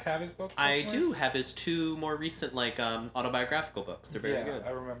 Question mark? Have his book? I question mark? do have his 2 more recent autobiographical books. They're very yeah, good.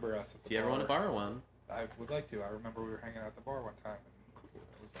 I remember us at the If you ever bar. want to borrow one. I would like to. I remember we were hanging out at the bar one time, and it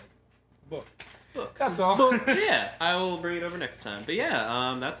was like, book. Book. That's all. Yeah, I will bring it over next time. But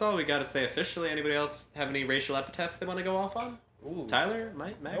yeah, that's all we got to say officially. Anybody else have any racial epithets they want to go off on? Ooh. Tyler?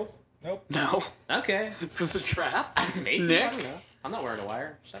 Mike? Max? Nope. No. Okay. Is this a trap? Maybe. Nick? I don't know. I'm not wearing a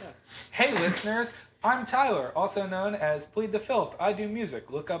wire. Shut up. Hey, listeners. I'm Tyler, also known as Plead the Filth. I do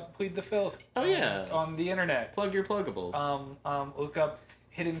music. Look up Plead the Filth. Oh, yeah. On the internet. Plug your pluggables. Look up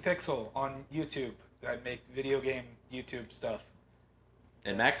Hidden Pixel on YouTube. I make video game YouTube stuff.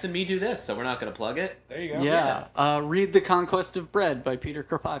 And Max and me do this, so we're not going to plug it. There you go. Yeah. Read The Conquest of Bread by Peter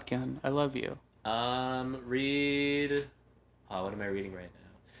Kropotkin. I love you. Read... Oh, what am I reading right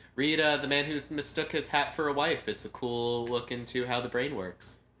now? Read The Man Who Mistook His Hat for a Wife. It's a cool look into how the brain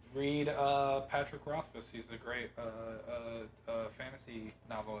works. Read Patrick Rothfuss. He's a great fantasy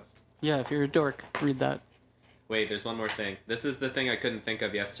novelist. Yeah, if you're a dork, read that. Wait, there's one more thing. This is the thing I couldn't think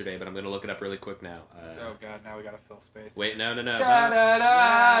of yesterday, but I'm going to look it up really quick now. Oh god, now we gotta fill space. Wait, no.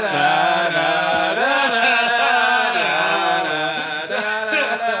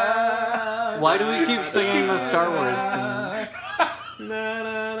 Why do we keep singing the Star Wars theme?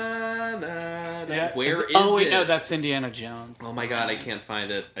 Where is Oh, wait, it? no, that's Indiana Jones. Oh my god, I can't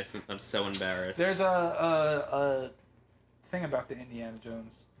find it. I'm so embarrassed. There's a thing about the Indiana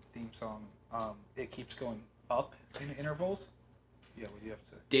Jones theme song. It keeps going up in intervals. Yeah, what do you have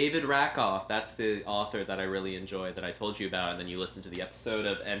to say? David Rakoff, that's the author that I really enjoy that I told you about, and then you listened to the episode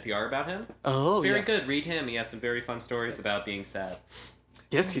of NPR about him. Oh, Very yes. good. Read him. He has some very fun stories about being sad.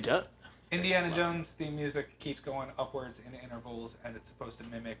 Yes, he does. Indiana Jones theme music keeps going upwards in intervals, and it's supposed to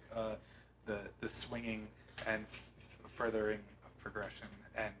mimic the swinging and furthering of progression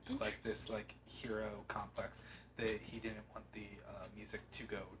and like this like hero complex. He didn't want the music to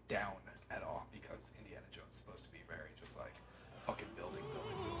go down at all because Indiana Jones is supposed to be very just like fucking building.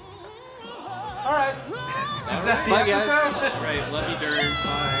 All right. Is that the Bye, guys. episode? All right. Love you, Dern.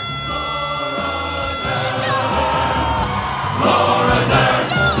 Bye. Laura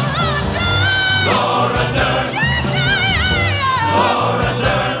Dern.